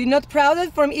 Oh, you're not proud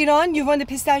of from Iran? You want the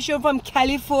pistachio from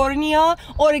California,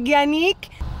 organic?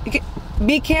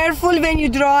 Be careful when you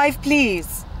drive,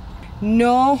 please.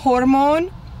 No hormone,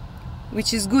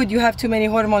 which is good. You have too many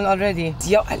hormones already.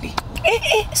 Ya Ali.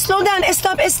 Slow down.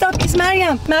 Stop. It's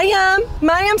Mariam.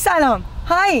 Mariam, salam.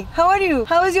 Hi, how are you?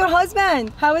 How is your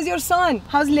husband? How is your son?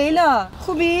 How's Leila?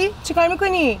 Khubi? Chikar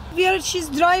mikoni? She's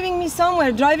driving me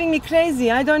somewhere, driving me crazy.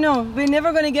 I don't know. We're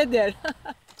never going to get there.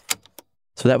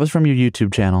 So that was from your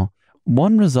YouTube channel.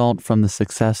 One result from the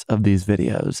success of these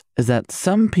videos is that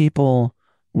some people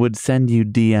would send you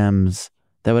DMs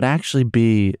that would actually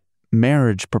be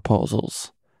marriage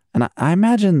proposals. And I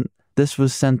imagine this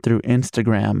was sent through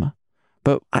Instagram.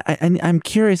 But I'm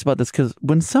curious about this because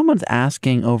when someone's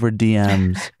asking over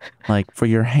DMs, like for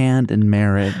your hand in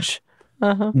marriage,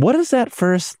 what does that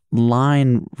first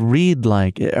line read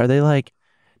like? Are they like,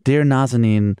 "Dear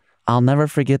Nazanin, I'll never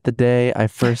forget the day I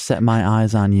first set my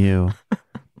eyes on you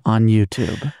on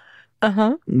YouTube"?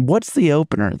 What's the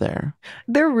opener there?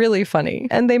 They're really funny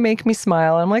and they make me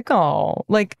smile. I'm like, oh,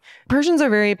 like Persians are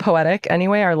very poetic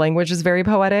anyway. Our language is very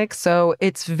poetic. So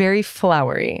it's very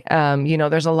flowery.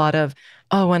 There's a lot of,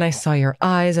 oh, when I saw your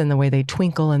eyes and the way they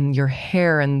twinkle and your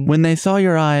hair. And when they saw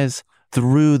your eyes,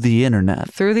 through the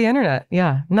internet. Through the internet,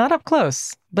 yeah. Not up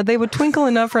close, but they would twinkle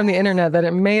enough from the internet that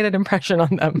it made an impression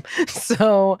on them.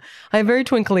 So I have very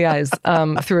twinkly eyes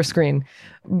through a screen.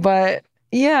 But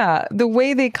yeah, the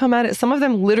way they come at it, some of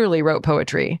them literally wrote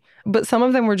poetry, but some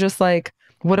of them were just like,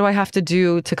 what do I have to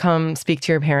do to come speak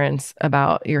to your parents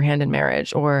about your hand in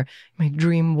marriage or my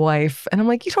dream wife? And I'm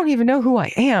like, you don't even know who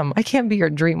I am. I can't be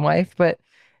your dream wife. But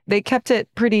they kept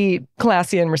it pretty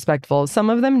classy and respectful.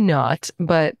 Some of them not,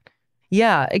 but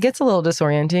yeah, it gets a little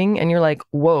disorienting and you're like,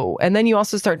 whoa. And then you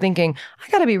also start thinking, I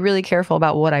got to be really careful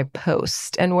about what I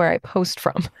post and where I post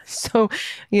from. So,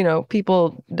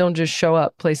 people don't just show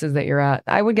up places that you're at.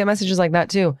 I would get messages like that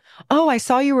too. Oh, I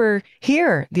saw you were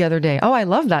here the other day. Oh, I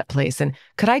love that place. And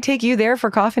could I take you there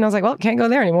for coffee? And I was like, well, can't go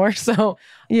there anymore. So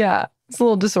yeah, it's a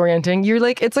little disorienting.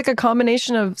 It's like a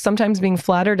combination of sometimes being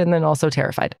flattered and then also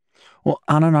terrified. Well,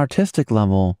 on an artistic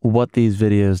level, what these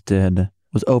videos did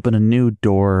was open a new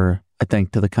door, I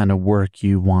think, to the kind of work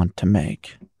you want to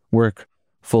make. Work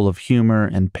full of humor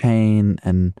and pain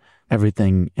and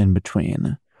everything in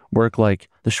between. Work like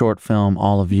the short film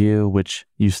All of You, which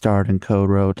you starred and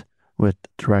co-wrote with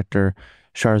director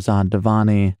Shahrzad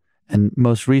Davani, and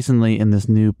most recently in this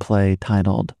new play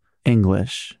titled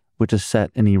English, which is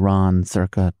set in Iran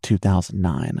circa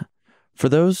 2009. For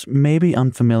those maybe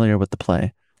unfamiliar with the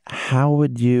play, how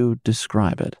would you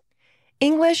describe it?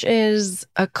 English is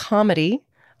a comedy.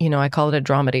 I call it a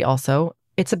dramedy also.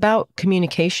 It's about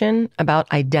communication,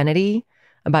 about identity,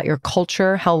 about your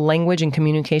culture, how language and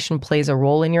communication plays a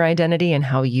role in your identity and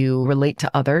how you relate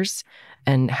to others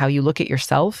and how you look at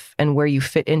yourself and where you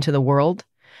fit into the world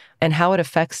and how it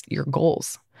affects your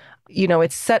goals.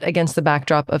 It's set against the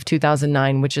backdrop of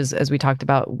 2009, which is, as we talked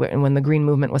about, when the Green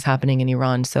Movement was happening in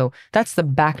Iran. So that's the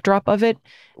backdrop of it.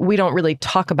 We don't really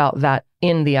talk about that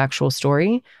in the actual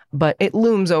story, but it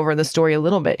looms over the story a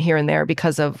little bit here and there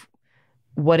because of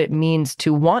what it means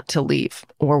to want to leave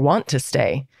or want to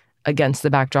stay against the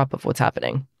backdrop of what's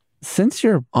happening. Since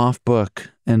you're off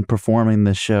book and performing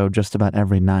this show just about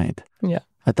every night, yeah,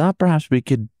 I thought perhaps we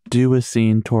could do a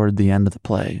scene toward the end of the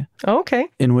play. Oh, okay.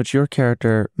 In which your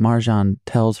character, Marjan,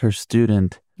 tells her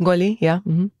student, Goli, yeah,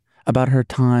 about her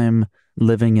time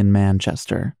living in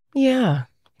Manchester. Yeah.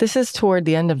 This is toward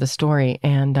the end of the story,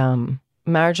 and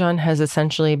Marjan has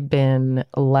essentially been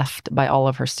left by all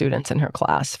of her students in her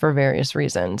class for various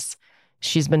reasons.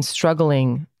 She's been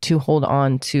struggling to hold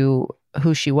on to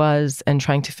who she was and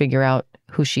trying to figure out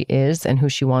who she is and who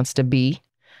she wants to be.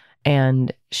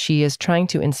 And she is trying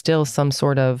to instill some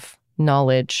sort of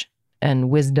knowledge and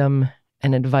wisdom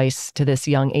and advice to this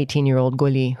young 18-year-old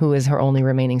Goli, who is her only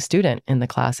remaining student in the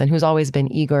class and who's always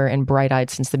been eager and bright-eyed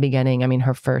since the beginning. I mean,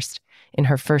 in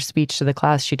her first speech to the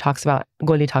class,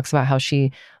 Goli talks about how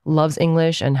she loves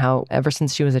English and how ever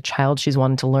since she was a child, she's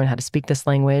wanted to learn how to speak this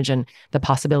language and the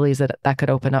possibilities that could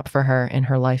open up for her in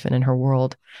her life and in her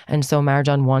world. And so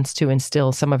Marjan wants to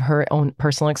instill some of her own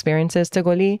personal experiences to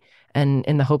Goli, and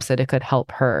in the hopes that it could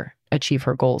help her achieve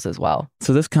her goals as well.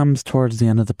 So this comes towards the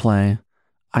end of the play.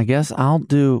 I guess I'll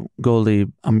do Goli.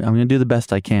 I'm going to do the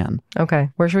best I can. Okay.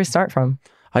 Where should we start from?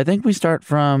 I think we start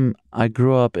from, I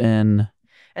grew up in...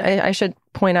 I should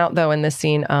point out, though, in this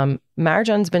scene,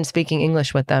 Marjan's been speaking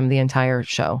English with them the entire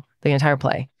show, the entire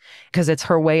play, because it's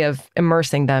her way of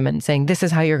immersing them and saying, this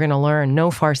is how you're going to learn. No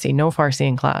Farsi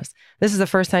in class. This is the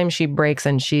first time she breaks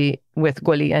with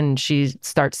Goli and she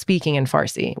starts speaking in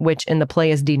Farsi, which in the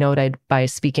play is denoted by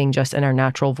speaking just in our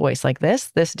natural voice like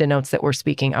this. This denotes that we're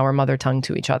speaking our mother tongue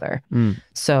to each other.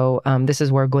 So this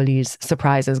is where Goli's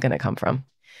surprise is going to come from.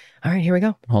 All right, here we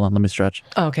go. Hold on, let me stretch.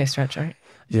 Oh, okay, stretch. All right.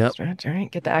 Yep. Stretch. All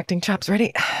right. Get the acting chops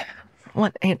ready.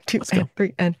 1 and 2 and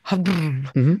 3 and...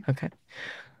 Okay.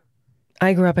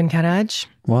 I grew up in Karaj.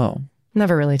 Whoa.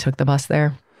 Never really took the bus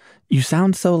there. You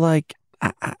sound so like,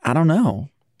 I don't know.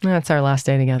 That's our last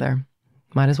day together.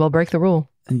 Might as well break the rule.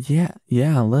 Yeah,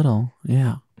 a little.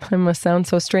 Yeah. I must sound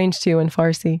so strange to you in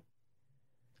Farsi.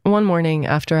 One morning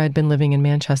after I'd been living in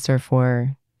Manchester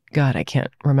for, God, I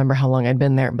can't remember how long I'd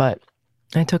been there, but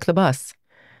I took the bus.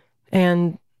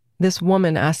 And this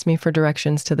woman asked me for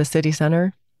directions to the city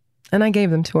center, and I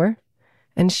gave them to her.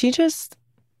 And she just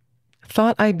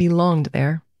thought I belonged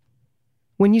there.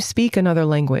 When you speak another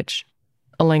language,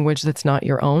 a language that's not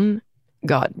your own,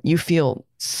 God, you feel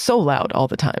so loud all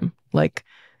the time. Like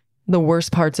the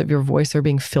worst parts of your voice are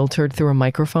being filtered through a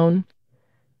microphone.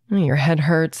 Your head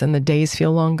hurts and the days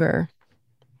feel longer.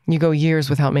 You go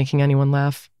years without making anyone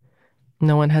laugh.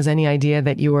 No one has any idea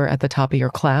that you were at the top of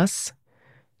your class,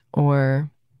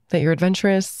 or that you're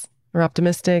adventurous or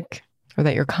optimistic, or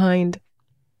that you're kind,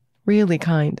 really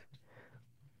kind.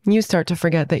 You start to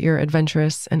forget that you're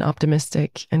adventurous and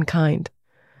optimistic and kind.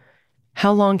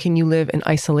 How long can you live in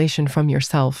isolation from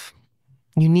yourself?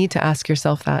 You need to ask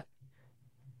yourself that.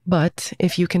 But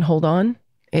if you can hold on,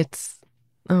 it's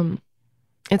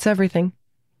everything.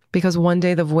 Because one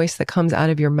day the voice that comes out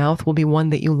of your mouth will be one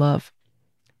that you love.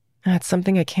 That's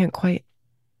something I can't quite.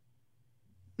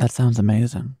 That sounds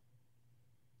amazing.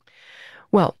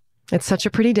 Well, it's such a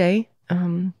pretty day.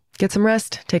 Get some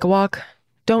rest, take a walk.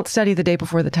 Don't study the day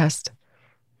before the test.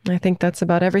 I think that's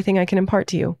about everything I can impart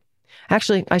to you.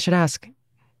 Actually, I should ask,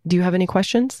 do you have any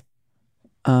questions?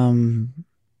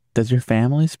 Does your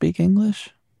family speak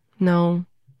English? No.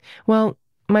 Well,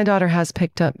 my daughter has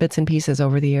picked up bits and pieces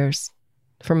over the years.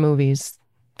 For movies.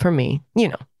 For me, you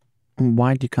know.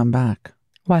 Why'd you come back?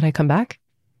 Why'd I come back?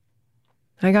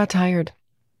 I got tired.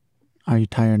 Are you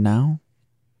tired now?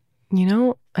 You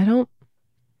know, I don't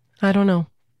know.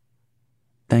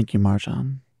 Thank you,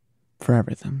 Marjan, for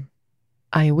everything.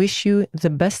 I wish you the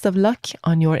best of luck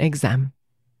on your exam.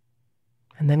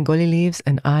 And then Goli leaves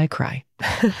and I cry.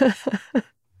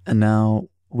 And now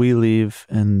we leave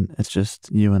and it's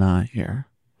just you and I here.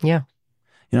 Yeah.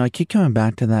 You know, I keep coming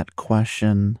back to that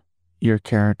question your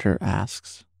character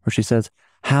asks, where she says,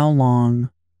 how long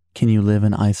can you live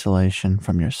in isolation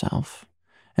from yourself?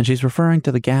 And she's referring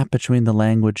to the gap between the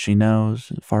language she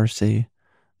knows, Farsi,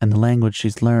 and the language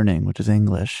she's learning, which is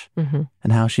English,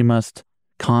 and how she must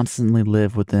constantly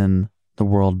live within the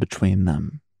world between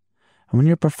them. And when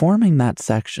you're performing that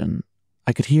section,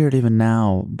 I could hear it even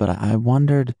now, but I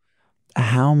wondered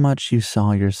how much you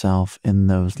saw yourself in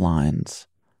those lines.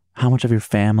 How much of your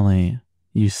family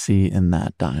you see in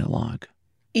that dialogue.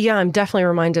 Yeah, I'm definitely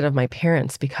reminded of my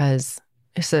parents because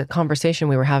it's a conversation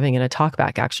we were having in a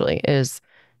talkback, actually, is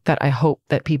that I hope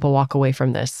that people walk away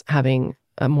from this having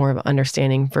a more of an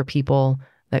understanding for people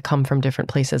that come from different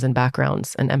places and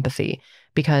backgrounds and empathy.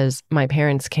 Because my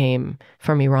parents came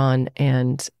from Iran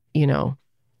and, you know,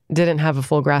 didn't have a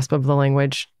full grasp of the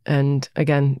language. And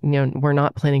again, you know, we're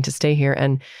not planning to stay here.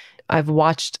 And I've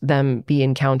watched them be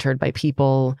encountered by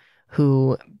people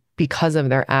who, because of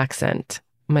their accent,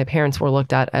 my parents were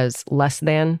looked at as less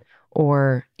than,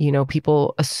 or, you know,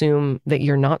 people assume that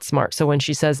you're not smart. So when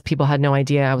she says people had no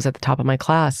idea I was at the top of my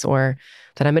class or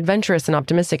that I'm adventurous and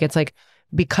optimistic, it's like,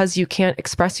 because you can't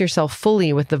express yourself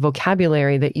fully with the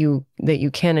vocabulary that you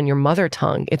can in your mother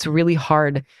tongue, it's really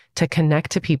hard to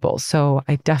connect to people. So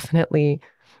I definitely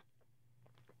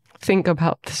think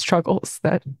about the struggles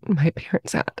that my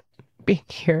parents had being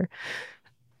here,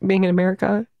 being in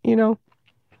America, you know,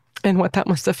 and what that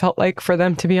must have felt like for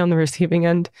them to be on the receiving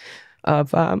end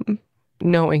of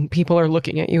knowing people are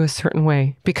looking at you a certain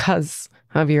way because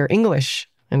of your English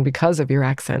and because of your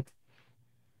accent.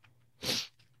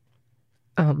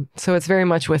 So it's very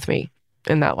much with me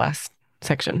in that last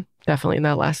section, definitely in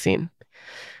that last scene.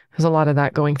 There's a lot of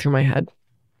that going through my head,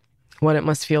 what it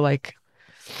must feel like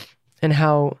and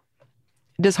how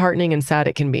disheartening and sad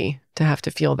it can be to have to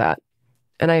feel that.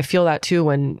 And I feel that too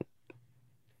when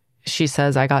she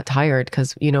says, I got tired,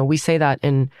 because, you know, we say that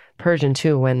in Persian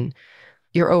too, when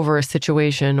you're over a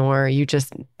situation or you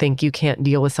just think you can't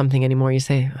deal with something anymore, you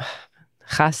say,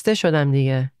 khaste shodam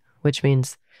diye, which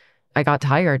means I got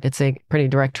tired. It's a pretty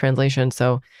direct translation.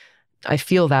 So I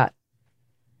feel that.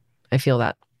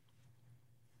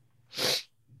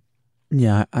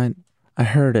 Yeah, I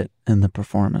heard it in the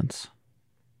performance.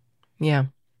 Yeah.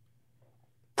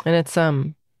 And it's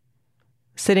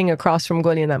sitting across from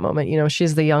Goli in that moment, you know,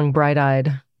 she's the young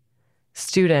bright-eyed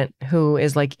student who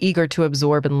is like eager to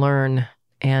absorb and learn.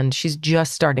 And she's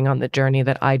just starting on the journey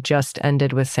that I just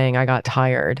ended with saying I got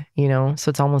tired, you know? So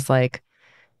it's almost like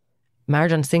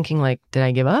Marjan's thinking like, did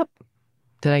I give up?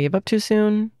 Did I give up too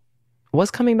soon?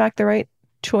 Was coming back the right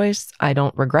choice? I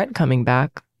don't regret coming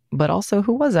back, but also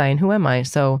who was I and who am I?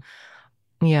 So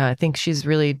yeah, I think she's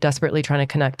really desperately trying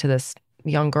to connect to this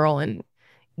young girl and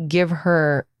give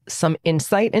her some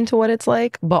insight into what it's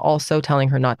like, but also telling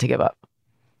her not to give up,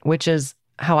 which is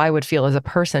how I would feel as a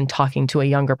person talking to a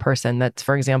younger person that's,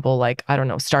 for example, like, I don't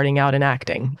know, starting out in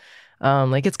acting.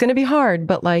 Like, it's going to be hard,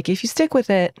 but like, if you stick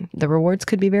with it, the rewards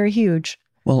could be very huge.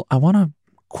 Well, I want to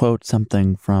quote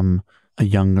something from a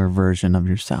younger version of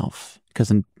yourself, because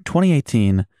in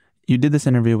 2018, you did this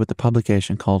interview with the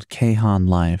publication called Kayhan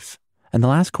Life. And the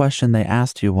last question they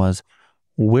asked you was,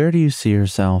 where do you see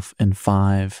yourself in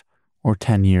 5 or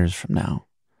 10 years from now?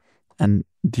 And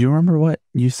do you remember what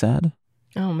you said?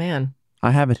 Oh, man.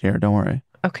 I have it here. Don't worry.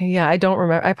 Okay. Yeah, I don't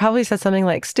remember. I probably said something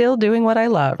like, still doing what I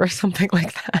love or something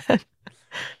like that.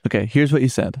 Okay. Here's what you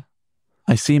said.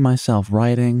 I see myself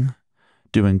writing,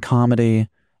 doing comedy,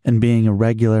 and being a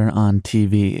regular on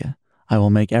TV. I will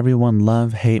make everyone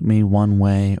love, hate me one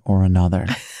way or another.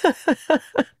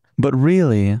 But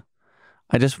really,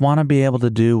 I just want to be able to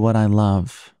do what I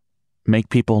love, make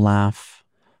people laugh,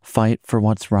 fight for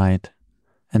what's right,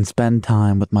 and spend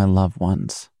time with my loved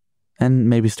ones, and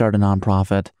maybe start a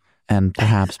nonprofit and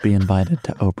perhaps be invited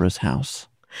to Oprah's house.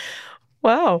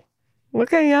 Wow.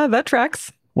 Okay, yeah, that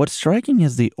tracks. What's striking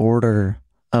is the order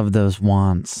of those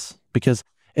wants, because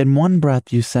in one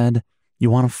breath you said you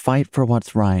want to fight for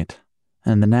what's right,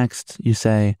 and the next you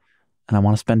say, and I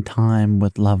want to spend time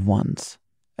with loved ones.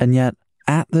 And yet,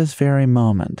 at this very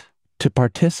moment, to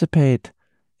participate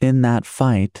in that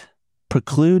fight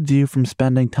precludes you from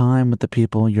spending time with the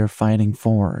people you're fighting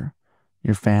for,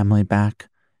 your family back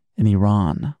in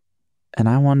Iran. And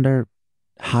I wonder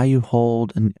how you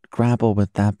hold and grapple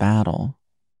with that battle.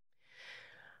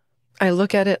 I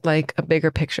look at it like a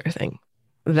bigger picture thing,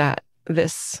 that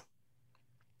this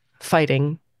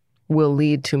fighting will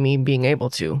lead to me being able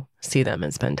to see them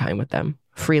and spend time with them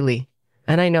freely.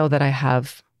 And I know that I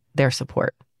have their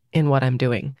support in what I'm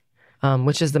doing,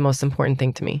 which is the most important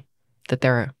thing to me, that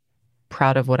they're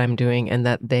proud of what I'm doing and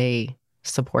that they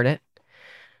support it.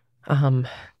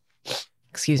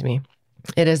 Excuse me.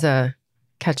 It is a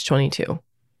catch-22,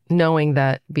 knowing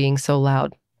that being so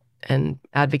loud and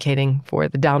advocating for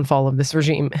the downfall of this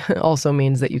regime also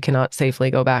means that you cannot safely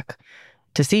go back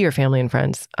to see your family and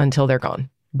friends until they're gone.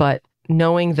 But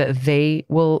knowing that they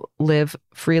will live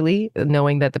freely,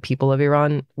 knowing that the people of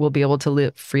Iran will be able to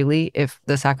live freely if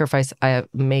the sacrifice I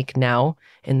make now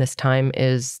in this time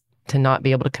is to not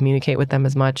be able to communicate with them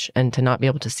as much and to not be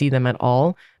able to see them at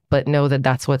all, but know that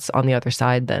that's what's on the other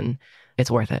side, then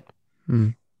it's worth it.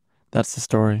 That's the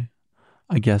story,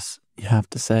 I guess you have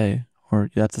to say, or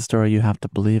that's the story you have to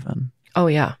believe in. Oh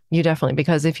yeah, you definitely,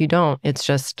 because if you don't, it's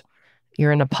just,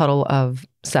 you're in a puddle of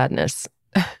sadness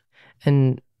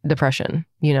and depression,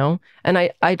 you know? And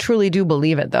I truly do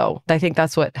believe it, though. I think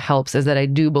that's what helps, is that I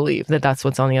do believe that that's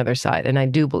what's on the other side. And I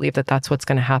do believe that that's what's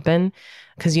going to happen.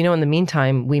 Because, you know, in the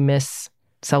meantime, we miss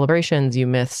celebrations, you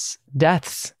miss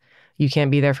deaths. You can't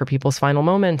be there for people's final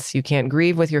moments. You can't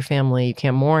grieve with your family. You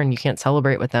can't mourn. You can't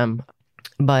celebrate with them.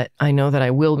 But I know that I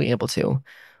will be able to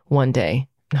one day.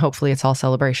 Hopefully it's all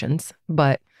celebrations.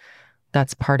 But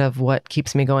that's part of what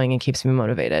keeps me going and keeps me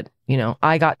motivated. You know,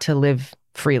 I got to live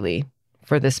freely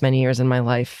for this many years in my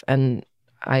life, and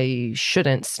I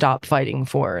shouldn't stop fighting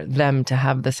for them to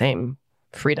have the same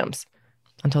freedoms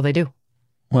until they do.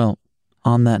 Well,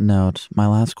 on that note, my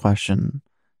last question,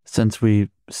 since we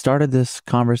started this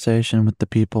conversation with the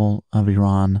people of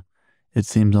Iran, it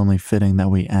seems only fitting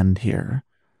that we end here.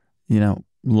 You know,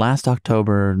 last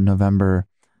October, November,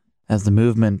 as the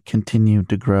movement continued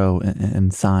to grow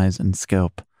in size and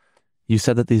scope, you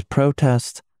said that these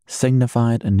protests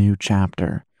signified a new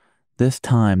chapter. This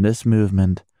time, this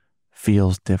movement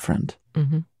feels different.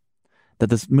 Mm-hmm.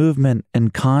 That this movement, in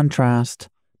contrast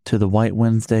to the White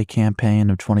Wednesday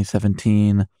campaign of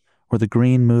 2017 or the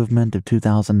Green Movement of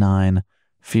 2009,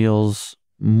 feels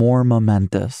more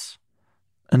momentous.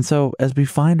 And so, as we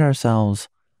find ourselves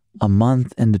a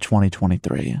month into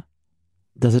 2023,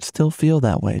 does it still feel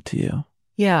that way to you?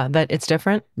 Yeah, that it's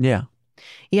different? Yeah.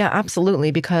 Yeah,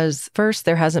 absolutely. Because first,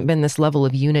 there hasn't been this level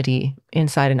of unity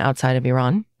inside and outside of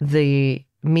Iran. The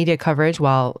media coverage,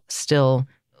 while still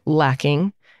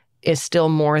lacking, is still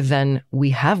more than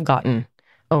we have gotten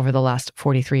over the last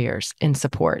 43 years in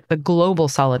support. The global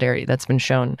solidarity that's been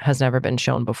shown has never been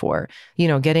shown before. You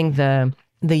know, getting the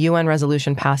UN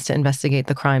resolution passed to investigate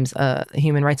the crimes,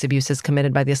 human rights abuses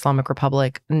committed by the Islamic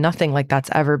Republic, nothing like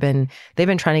that's ever been. They've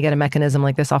been trying to get a mechanism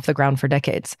like this off the ground for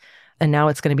decades. And now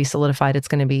it's going to be solidified. It's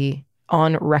going to be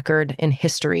on record in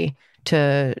history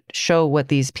to show what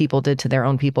these people did to their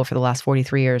own people for the last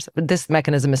 43 years. This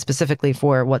mechanism is specifically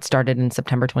for what started in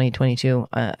September 2022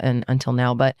 and until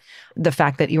now. But the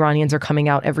fact that Iranians are coming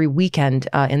out every weekend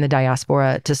in the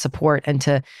diaspora to support and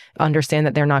to understand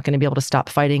that they're not going to be able to stop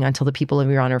fighting until the people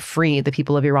of Iran are free, the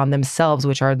people of Iran themselves,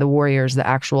 which are the warriors, the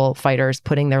actual fighters,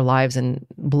 putting their lives and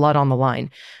blood on the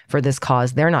line for this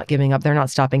cause. They're not giving up. They're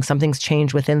not stopping. Something's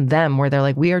changed within them where they're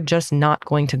like, we are just not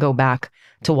going to go back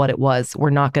to what it was. We're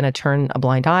not going to turn a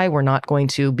blind eye. We're not going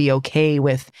to be okay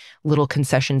with little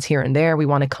concessions here and there. We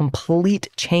want a complete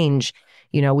change.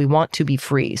 You know, we want to be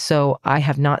free. So I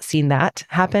have not seen that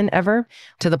happen ever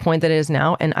to the point that it is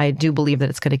now. And I do believe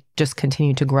that it's going to just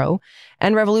continue to grow.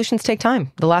 And revolutions take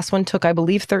time. The last one took, I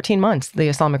believe, 13 months, the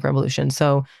Islamic Revolution.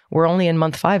 So we're only in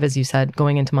month 5, as you said,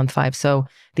 going into month 5. So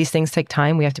these things take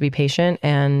time. We have to be patient,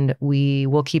 and we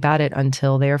will keep at it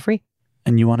until they are free.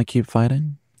 And you want to keep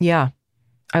fighting? Yeah.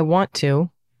 I want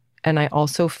to, and I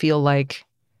also feel like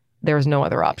there's no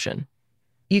other option.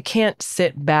 You can't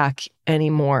sit back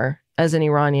anymore as an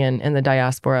Iranian in the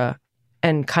diaspora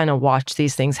and kind of watch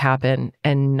these things happen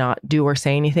and not do or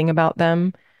say anything about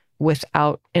them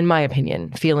without, in my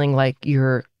opinion, feeling like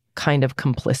you're kind of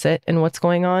complicit in what's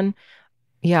going on.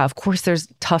 Yeah, of course, there's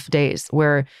tough days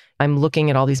where I'm looking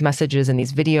at all these messages and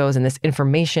these videos and this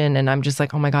information, and I'm just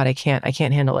like, oh my God, I can't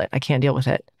handle it. I can't deal with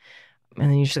it. And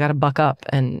then you just got to buck up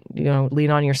and, lean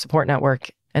on your support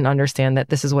network and understand that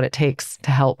this is what it takes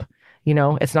to help.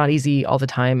 It's not easy all the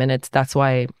time. And that's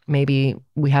why maybe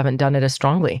we haven't done it as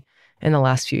strongly in the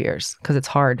last few years, because it's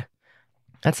hard.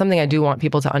 That's something I do want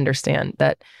people to understand,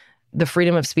 that the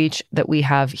freedom of speech that we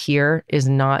have here is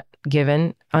not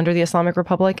given under the Islamic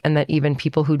Republic, and that even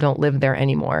people who don't live there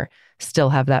anymore still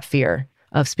have that fear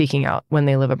of speaking out when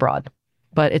they live abroad.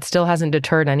 But it still hasn't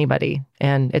deterred anybody,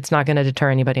 and it's not going to deter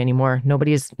anybody anymore.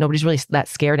 Nobody's really that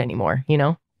scared anymore,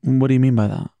 What do you mean by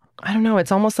that? I don't know.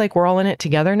 It's almost like we're all in it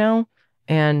together now,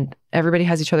 and everybody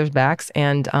has each other's backs.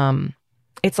 And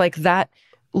it's like that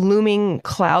looming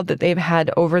cloud that they've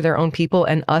had over their own people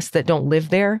and us that don't live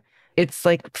there, it's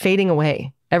like fading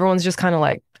away. Everyone's just kind of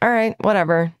like, all right,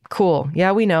 whatever, cool.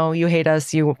 Yeah, we know you hate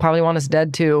us. You probably want us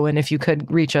dead too. And if you could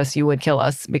reach us, you would kill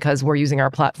us because we're using our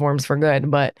platforms for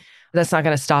good. But that's not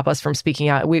going to stop us from speaking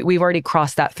out. We've already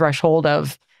crossed that threshold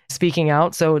of speaking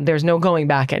out. So there's no going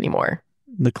back anymore.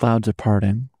 The clouds are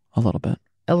parting a little bit.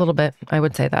 A little bit. I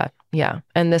would say that. Yeah.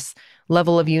 And this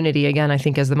level of unity, again, I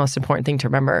think is the most important thing to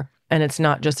remember. And it's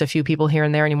not just a few people here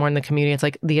and there anymore in the community. It's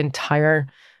like the entire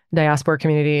diaspora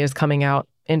community is coming out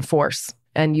in force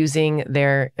and using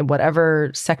their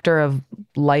whatever sector of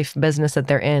life business that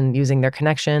they're in, using their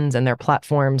connections and their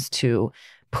platforms to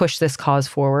push this cause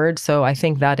forward. So I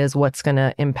think that is what's going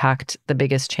to impact the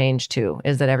biggest change too,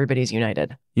 is that everybody's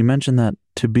united. You mentioned that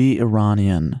to be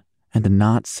Iranian and to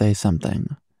not say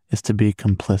something is to be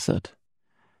complicit.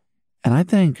 And I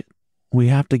think we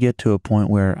have to get to a point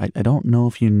where I don't know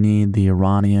if you need the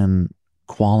Iranian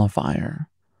qualifier,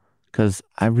 because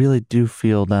I really do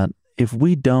feel that if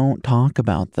we don't talk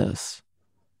about this,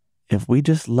 if we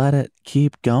just let it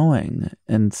keep going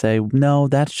and say, no,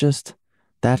 that's just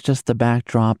the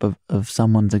backdrop of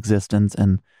someone's existence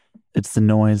and it's the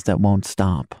noise that won't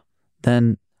stop,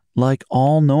 then like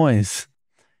all noise,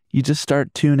 you just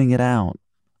start tuning it out.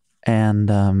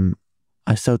 And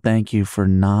I so thank you for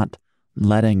not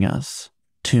letting us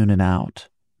tune it out,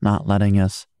 not letting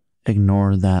us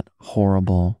ignore that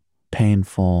horrible,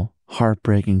 painful,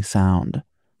 heartbreaking sound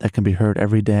that can be heard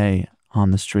every day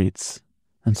on the streets.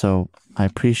 And so I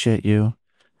appreciate you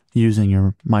using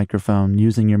your microphone,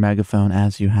 using your megaphone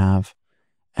as you have,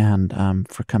 and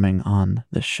for coming on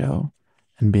this show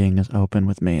and being as open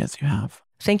with me as you have.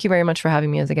 Thank you very much for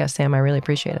having me as a guest, Sam. I really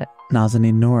appreciate it.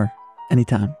 Nazanin Noor,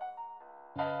 anytime.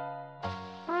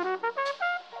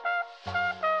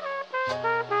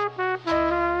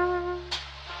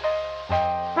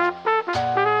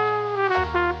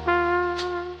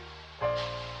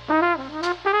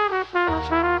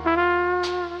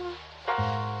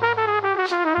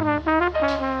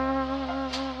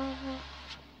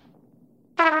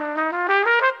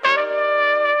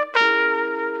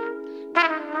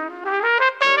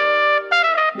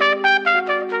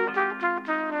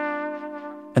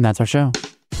 And that's our show.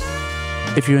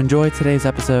 If you enjoyed today's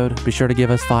episode, be sure to give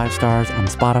us 5 stars on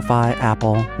Spotify,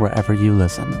 Apple, wherever you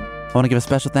listen. I want to give a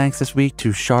special thanks this week to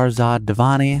Sharzad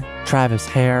Devani, Travis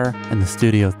Hare, and the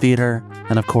Studio Theater,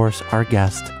 and of course, our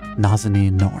guest,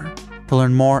 Nazanin Noor. To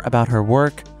learn more about her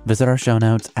work, visit our show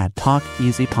notes at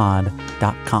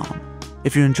talkeasypod.com.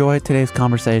 If you enjoyed today's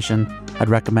conversation, I'd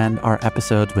recommend our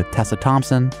episodes with Tessa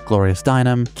Thompson, Gloria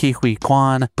Steinem, Kihui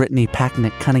Kwan, Brittany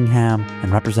Packnett-Cunningham,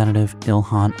 and Representative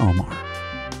Ilhan Omar.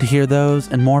 To hear those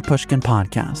and more Pushkin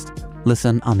podcasts,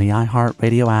 listen on the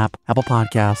iHeartRadio app, Apple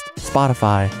Podcast,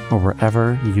 Spotify, or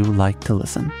wherever you like to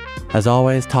listen. As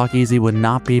always, Talk Easy would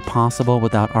not be possible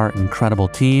without our incredible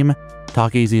team.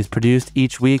 Talk Easy is produced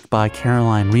each week by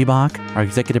Caroline Reebok. Our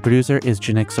executive producer is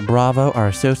Janixa Bravo. Our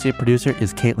associate producer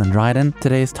is Caitlin Dryden.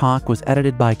 Today's talk was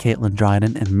edited by Caitlin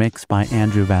Dryden and mixed by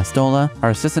Andrew Vastola. Our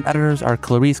assistant editors are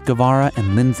Clarice Guevara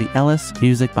and Lindsay Ellis.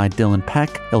 Music by Dylan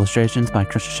Peck. Illustrations by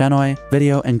Krisha Shenoy.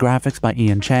 Video and graphics by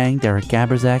Ian Chang, Derek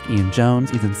Gaberzak, Ian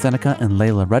Jones, Ethan Seneca, and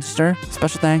Layla Register.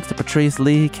 Special thanks to Patrice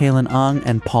Lee, Kaylin Ung,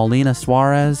 and Paulina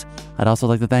Suarez. I'd also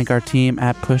like to thank our team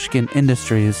at Pushkin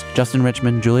Industries: Justin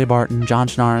Richmond, Julia Barton, John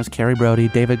Schnars, Carrie Brody,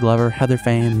 David Glover, Heather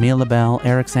Fain, Mia LaBelle,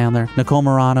 Eric Sandler, Nicole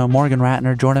Morano, Morgan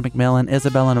Ratner, Jordan McMillan,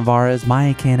 Isabella Navarez,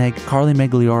 Maya Koenig, Carly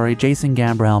Migliori, Jason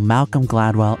Gambrell, Malcolm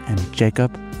Gladwell, and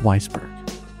Jacob Weisberg.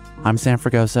 I'm Sam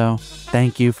Fragoso.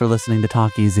 Thank you for listening to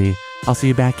Talk Easy. I'll see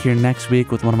you back here next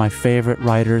week with one of my favorite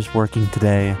writers working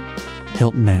today,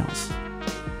 Hilton Nails.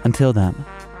 Until then,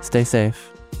 stay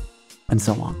safe, and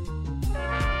so long.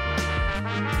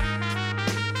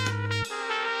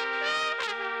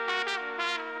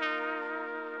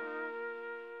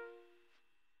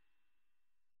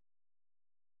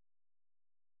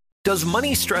 Does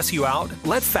money stress you out?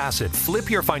 Let Facet flip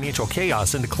your financial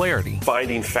chaos into clarity.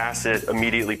 Finding Facet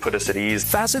immediately put us at ease.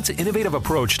 Facet's innovative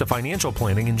approach to financial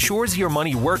planning ensures your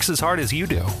money works as hard as you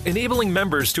do, enabling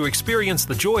members to experience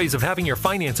the joys of having your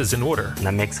finances in order. And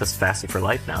that makes us Facet for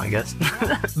life now, I guess.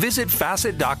 Visit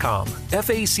Facet.com,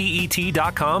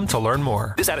 FACET.com to learn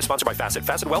more. This ad is sponsored by Facet.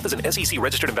 Facet Wealth is an SEC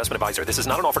registered investment advisor. This is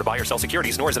not an offer to buy or sell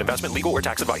securities, nor is it investment, legal, or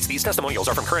tax advice. These testimonials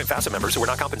are from current Facet members who are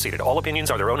not compensated. All opinions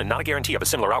are their own and not a guarantee of a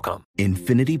similar outcome.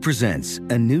 Infiniti presents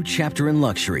a new chapter in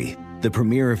luxury, the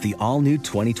premiere of the all-new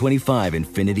 2025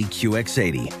 Infiniti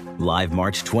QX80, live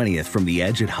March 20th from the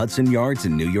Edge at Hudson Yards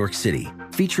in New York City,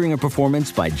 featuring a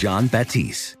performance by John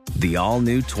Batiste. The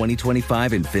all-new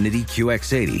 2025 Infiniti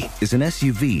QX80 is an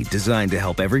SUV designed to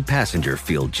help every passenger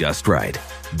feel just right.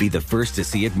 Be the first to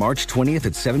see it March 20th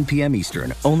at 7 p.m.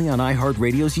 Eastern, only on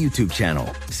iHeartRadio's YouTube channel.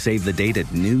 Save the date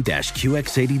at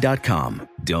new-QX80.com.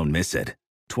 Don't miss it.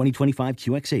 2025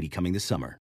 QX80 coming this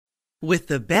summer. With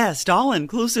the best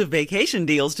all-inclusive vacation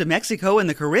deals to Mexico and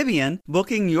the Caribbean,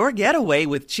 booking your getaway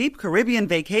with Cheap Caribbean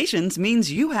Vacations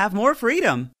means you have more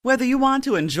freedom. Whether you want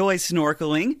to enjoy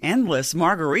snorkeling, endless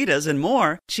margaritas, and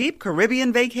more, Cheap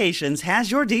Caribbean Vacations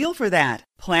has your deal for that.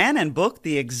 Plan and book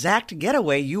the exact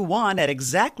getaway you want at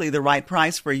exactly the right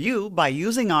price for you by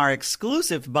using our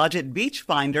exclusive budget beach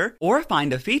finder, or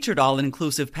find a featured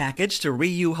all-inclusive package to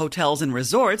Riu Hotels and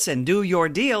Resorts and do your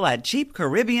deal at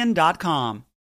cheapcaribbean.com.